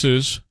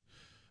horses,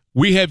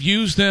 we have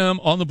used them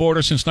on the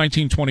border since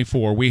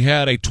 1924. We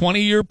had a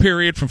 20-year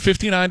period from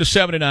 59 to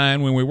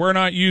 79 when we were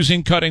not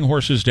using cutting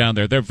horses down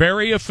there. They're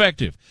very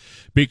effective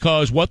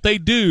because what they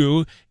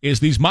do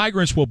is these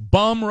migrants will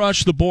bum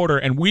rush the border,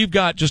 and we've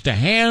got just a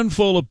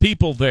handful of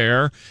people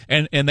there,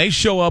 and they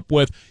show up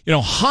with,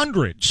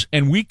 hundreds,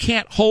 and we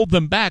can't hold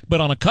them back, but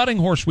on a cutting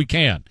horse we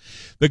can.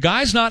 The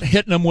guy's not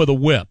hitting them with a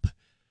whip.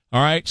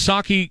 All right,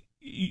 Psaki,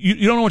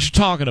 you don't know what you're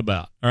talking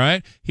about, all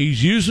right?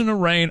 He's using the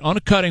rein on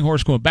a cutting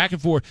horse, going back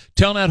and forth,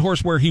 telling that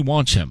horse where he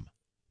wants him.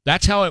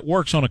 That's how it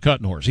works on a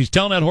cutting horse. He's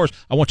telling that horse,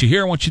 I want you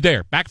here, I want you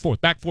there, back,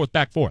 forth, back, forth,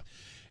 back, forth.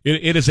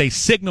 It is a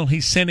signal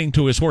he's sending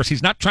to his horse.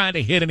 He's not trying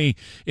to hit any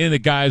of the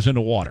guys in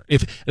the water.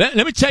 Let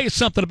me tell you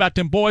something about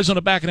them boys on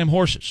the back of them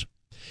horses.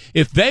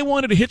 If they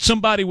wanted to hit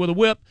somebody with a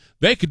whip,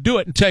 they could do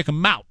it and take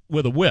them out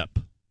with a whip.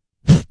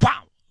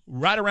 Wow!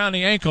 Right around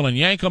the ankle and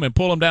yank them and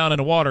pull them down in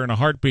the water in a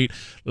heartbeat,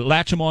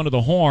 latch them onto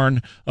the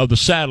horn of the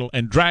saddle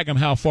and drag them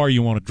how far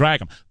you want to drag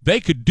them. They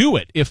could do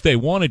it if they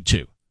wanted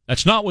to.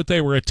 That's not what they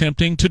were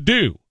attempting to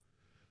do.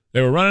 They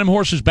were running them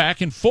horses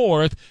back and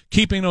forth,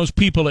 keeping those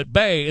people at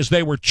bay as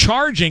they were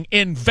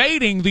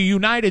invading the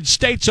United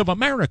States of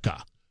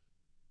America.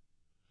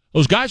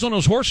 Those guys on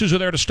those horses are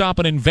there to stop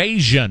an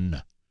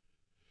invasion.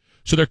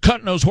 So they're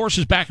cutting those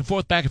horses back and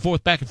forth, back and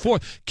forth, back and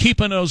forth,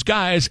 keeping those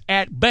guys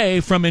at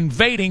bay from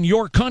invading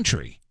your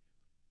country.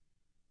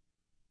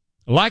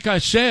 Like I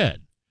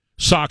said,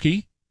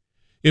 Psaki,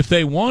 if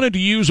they wanted to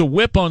use a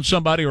whip on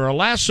somebody or a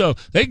lasso,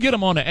 they'd get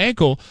them on the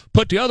ankle,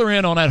 put the other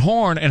end on that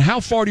horn, and how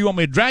far do you want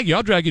me to drag you?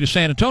 I'll drag you to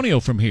San Antonio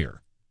from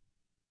here.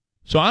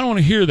 So I don't want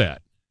to hear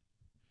that.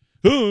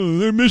 Oh,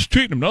 they're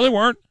mistreating them. No, they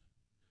weren't.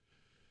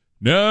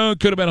 No, it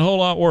could have been a whole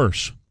lot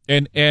worse.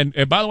 And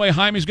by the way,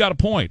 Jaime's got a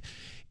point.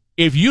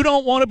 If you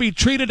don't want to be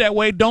treated that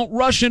way, don't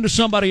rush into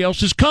somebody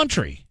else's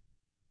country.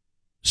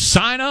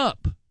 Sign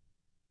up.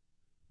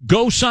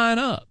 Go sign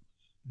up.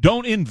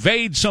 Don't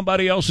invade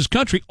somebody else's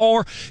country,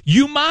 or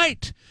you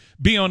might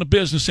be on a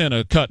business in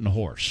a cutting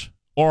horse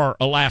or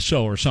a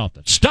lasso or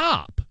something.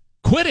 Stop.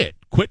 Quit it.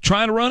 Quit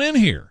trying to run in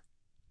here.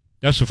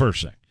 That's the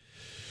first thing.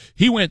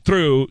 He went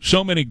through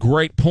so many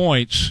great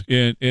points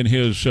in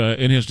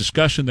his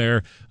discussion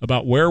there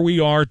about where we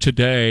are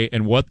today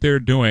and what they're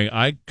doing.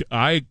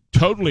 I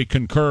totally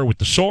concur with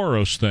the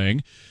Soros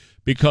thing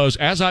because,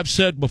 as I've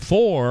said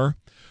before,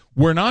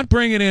 We're not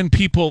bringing in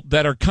people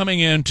that are coming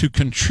in to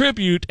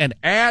contribute and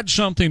add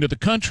something to the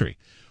country.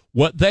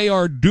 What they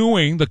are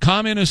doing, the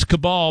communist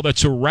cabal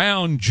that's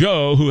around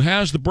Joe, who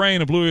has the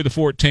brain of Louis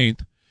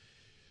XIV,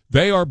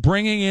 they are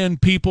bringing in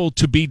people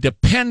to be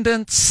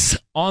dependents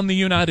on the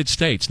United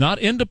States, not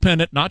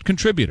independent, not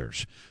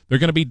contributors. They're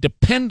going to be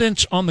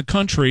dependents on the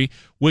country,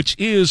 which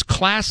is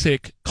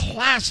classic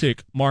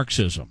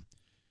Marxism.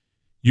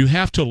 You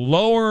have to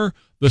lower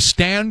the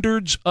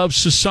standards of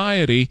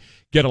society,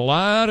 get a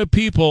lot of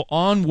people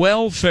on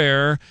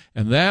welfare,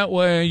 and that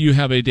way you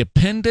have a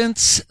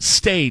dependence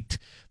state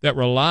that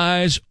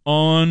relies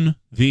on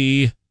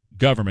the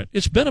government.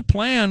 It's been a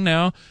plan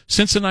now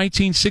since the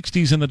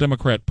 1960s in the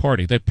Democrat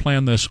Party. They've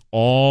planned this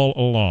all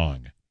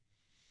along.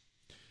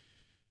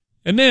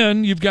 And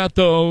then you've got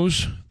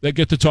those that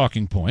get the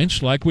talking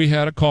points, like we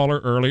had a caller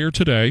earlier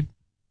today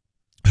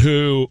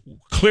who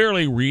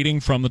clearly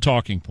reading from the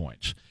talking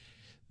points.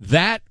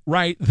 That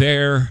right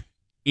there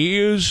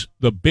is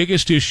the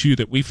biggest issue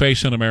that we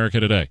face in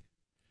America today,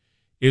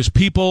 is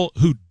people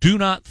who do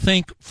not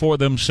think for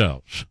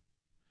themselves.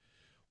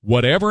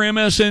 Whatever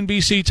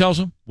MSNBC tells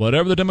them,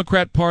 whatever the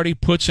Democrat Party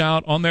puts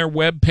out on their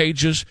web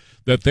pages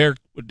that they're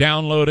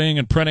downloading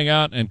and printing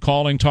out and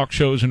calling talk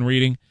shows and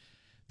reading,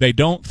 they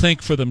don't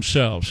think for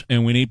themselves.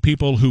 And we need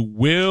people who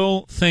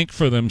will think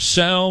for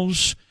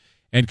themselves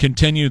and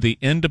continue the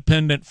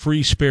independent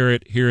free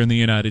spirit here in the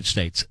United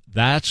States.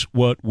 That's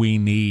what we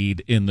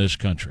need in this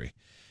country.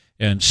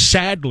 And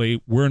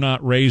sadly, we're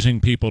not raising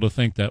people to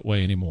think that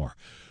way anymore.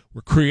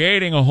 We're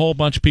creating a whole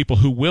bunch of people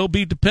who will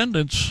be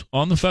dependents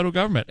on the federal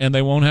government, and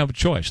they won't have a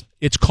choice.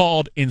 It's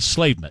called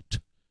enslavement.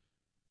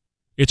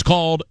 It's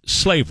called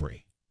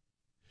slavery.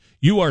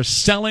 You are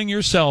selling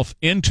yourself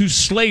into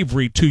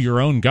slavery to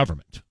your own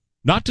government,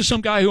 not to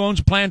some guy who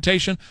owns a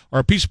plantation or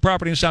a piece of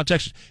property in South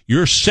Texas.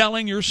 You're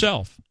selling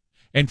yourself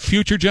and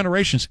future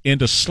generations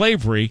into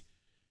slavery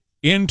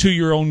into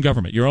your own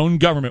government. Your own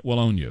government will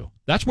own you.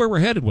 That's where we're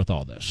headed with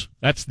all this.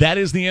 That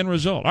is the end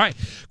result. All right,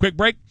 quick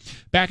break.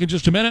 Back in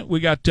just a minute. We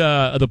got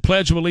the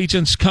Pledge of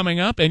Allegiance coming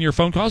up, and your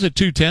phone calls at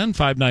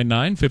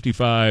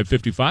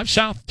 210-599-5555.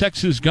 South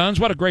Texas Guns.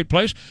 What a great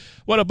place.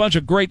 What a bunch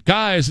of great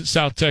guys at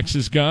South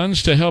Texas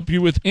Guns to help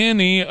you with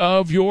any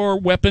of your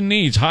weapon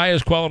needs.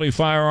 Highest quality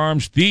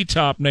firearms, the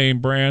top name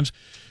brands.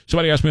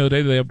 Somebody asked me the other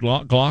day, do they have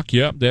Glock?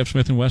 Yep. They have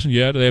Smith & Wesson?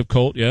 Yeah. Do they have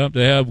Colt? Yep.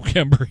 They have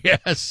Kimber?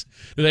 Yes.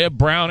 Do they have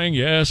Browning?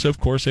 Yes, of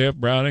course they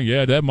have Browning. Yeah.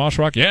 Do they have Moss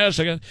Rock? Yes.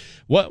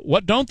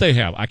 What don't they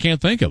have? I can't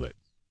think of it.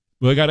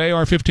 Well, they got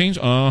AR-15s?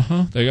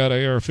 Uh-huh. They got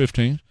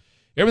AR-15s.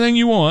 Everything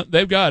you want,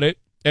 they've got it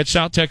at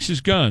South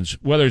Texas Guns.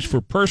 Whether it's for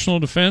personal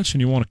defense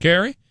and you want to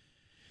carry,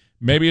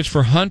 maybe it's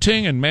for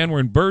hunting, and man, we're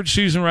in bird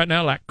season right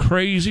now like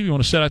crazy. You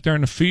want to sit out there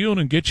in the field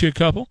and get you a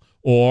couple.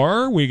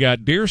 Or we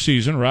got deer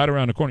season right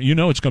around the corner. You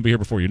know it's going to be here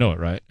before you know it,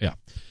 right? Yeah.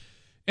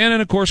 And then,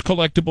 of course,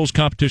 collectibles,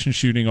 competition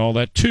shooting, all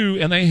that, too.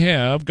 And they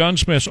have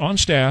gunsmiths on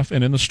staff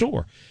and in the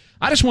store.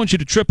 I just want you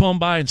to trip on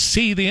by and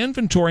see the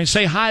inventory and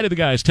say hi to the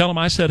guys. Tell them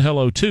I said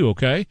hello, too,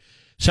 okay?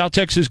 South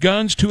Texas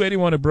Guns,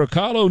 281 at Brook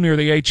Hollow near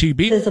the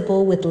H-E-B.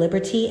 Visible with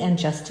liberty and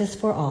justice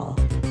for all.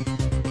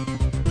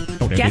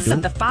 Guests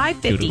of the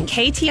 550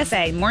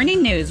 KTSA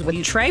Morning News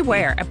with Trey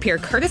Ware appear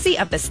courtesy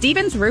of the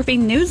Stevens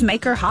Roofing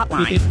Newsmaker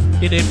Hotline.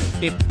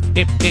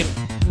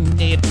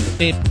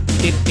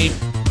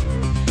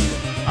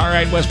 All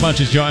right, Wes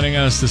Bunch is joining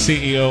us, the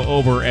CEO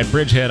over at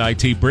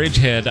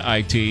Bridgehead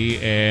IT,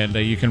 and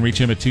you can reach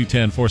him at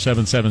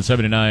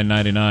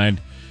 210-477-7999.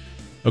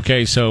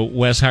 Okay, so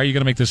Wes, how are you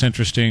going to make this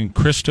interesting?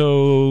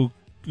 Crypto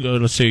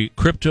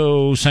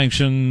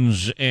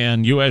sanctions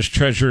and U.S.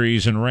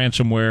 Treasuries and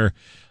ransomware.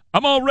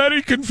 I'm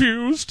already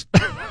confused.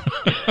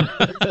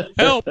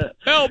 Help.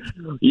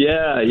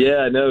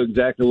 Yeah, no,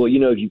 exactly. Well,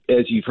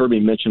 as you've heard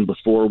me mention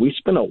before, we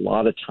spend a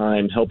lot of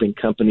time helping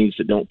companies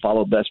that don't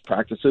follow best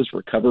practices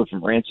recover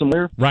from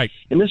ransomware. Right.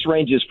 And this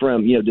ranges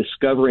from,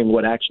 discovering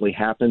what actually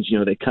happens.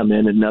 They come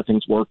in and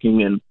nothing's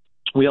working, and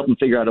we help them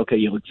figure out,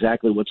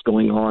 exactly what's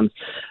going on,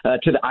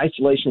 to the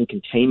isolation and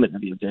containment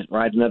of the event,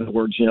 right? In other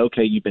words,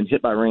 you've been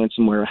hit by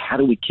ransomware. How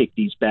do we kick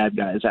these bad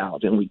guys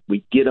out? And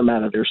we get them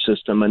out of their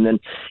system. And then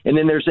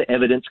there's the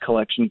evidence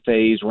collection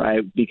phase,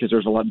 right? Because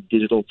there's a lot of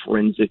digital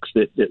forensics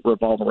that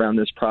revolve around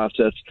this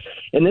process.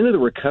 And then the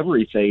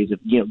recovery phase of,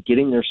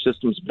 getting their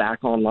systems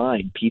back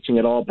online, piecing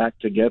it all back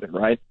together,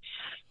 right?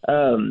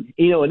 And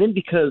then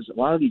because a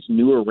lot of these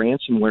newer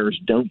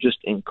ransomwares don't just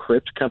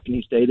encrypt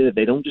companies' data,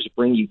 they don't just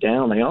bring you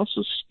down, they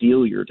also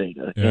steal your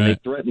data, and they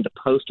threaten to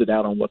post it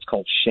out on what's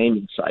called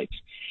shaming sites.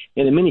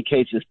 And in many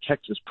cases,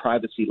 Texas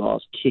privacy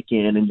laws kick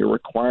in, and you're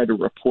required to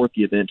report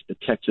the event to the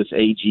Texas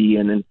AG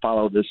and then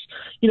follow this,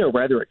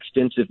 rather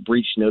extensive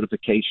breach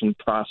notification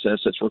process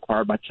that's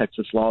required by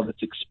Texas law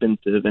that's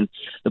expensive. And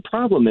the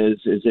problem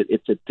is that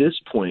it's at this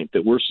point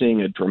that we're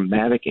seeing a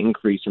dramatic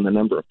increase in the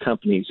number of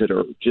companies that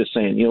are just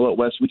saying, you know what,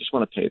 Wes, we just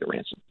want to pay the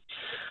ransom.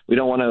 we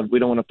don't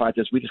want to fight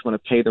this. We just want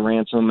to pay the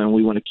ransom, and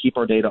we want to keep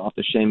our data off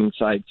the shaming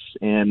sites.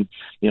 And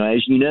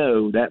as you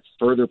know, that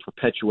further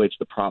perpetuates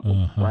the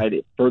problem, right?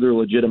 It further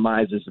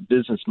legitimizes the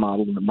business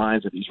model in the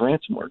minds of these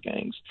ransomware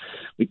gangs.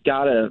 We've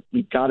got to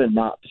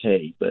not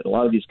pay, but a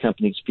lot of these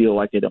companies feel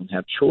like they don't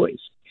have a choice.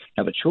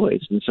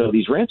 And so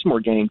these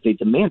ransomware gangs, they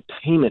demand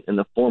payment in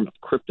the form of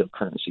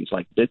cryptocurrencies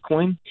like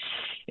Bitcoin.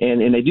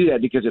 And they do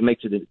that because it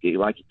makes it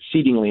like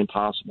exceedingly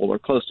impossible or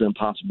close to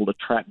impossible to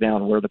track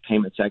down where the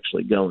payment's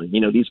actually going.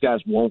 These guys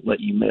won't let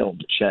you mail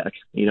the check.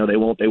 They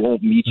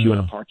won't meet you in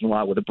a parking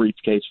lot with a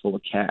briefcase full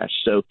of cash.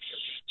 So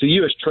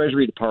U.S.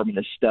 Treasury Department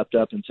has stepped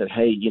up and said,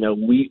 hey,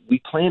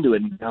 we plan to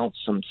announce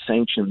some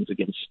sanctions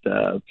against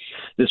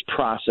this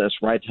process,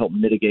 right, to help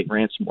mitigate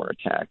ransomware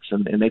attacks.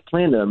 And they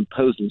plan to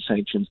impose these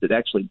sanctions that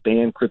actually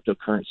ban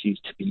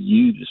cryptocurrencies to be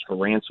used for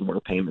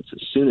ransomware payments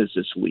as soon as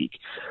this week.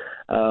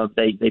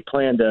 They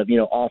plan to,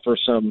 offer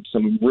some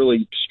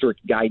really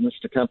strict guidance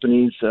to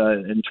companies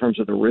in terms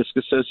of the risk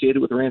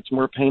associated with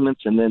ransomware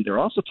payments. And then they're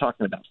also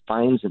talking about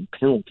fines and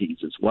penalties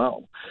as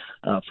well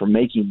for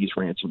making these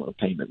ransomware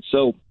payments.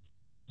 So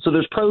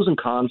there's pros and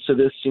cons to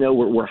this.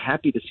 We're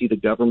happy to see the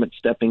government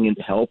stepping in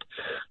to help,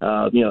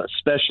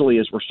 especially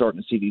as we're starting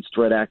to see these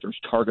threat actors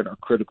target our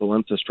critical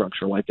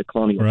infrastructure like the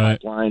Colonial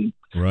Pipeline,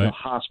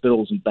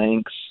 hospitals and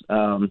banks.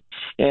 And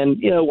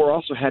we're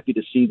also happy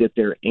to see that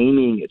they're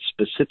aiming at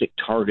specific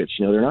targets.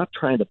 They're not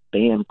trying to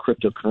ban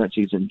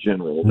cryptocurrencies in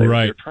general.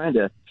 They're trying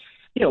to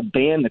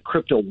ban the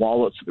crypto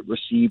wallets that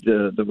receive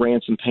the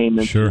ransom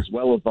payments, as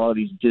well as all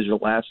these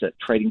digital asset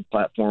trading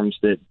platforms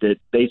that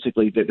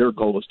basically their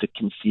goal is to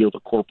conceal the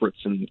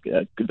corporates and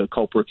the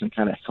culprits and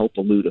kind of help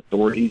elude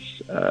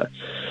authorities. I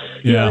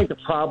think the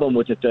problem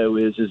with it though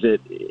is that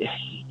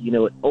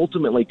it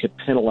ultimately could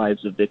penalize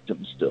the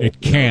victims still. It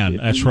can.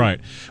 That's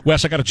right.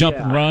 Wes, I got to jump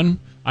and run.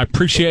 I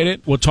appreciate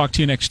it. We'll talk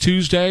to you next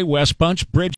Tuesday. Wes Bunch, Bridge.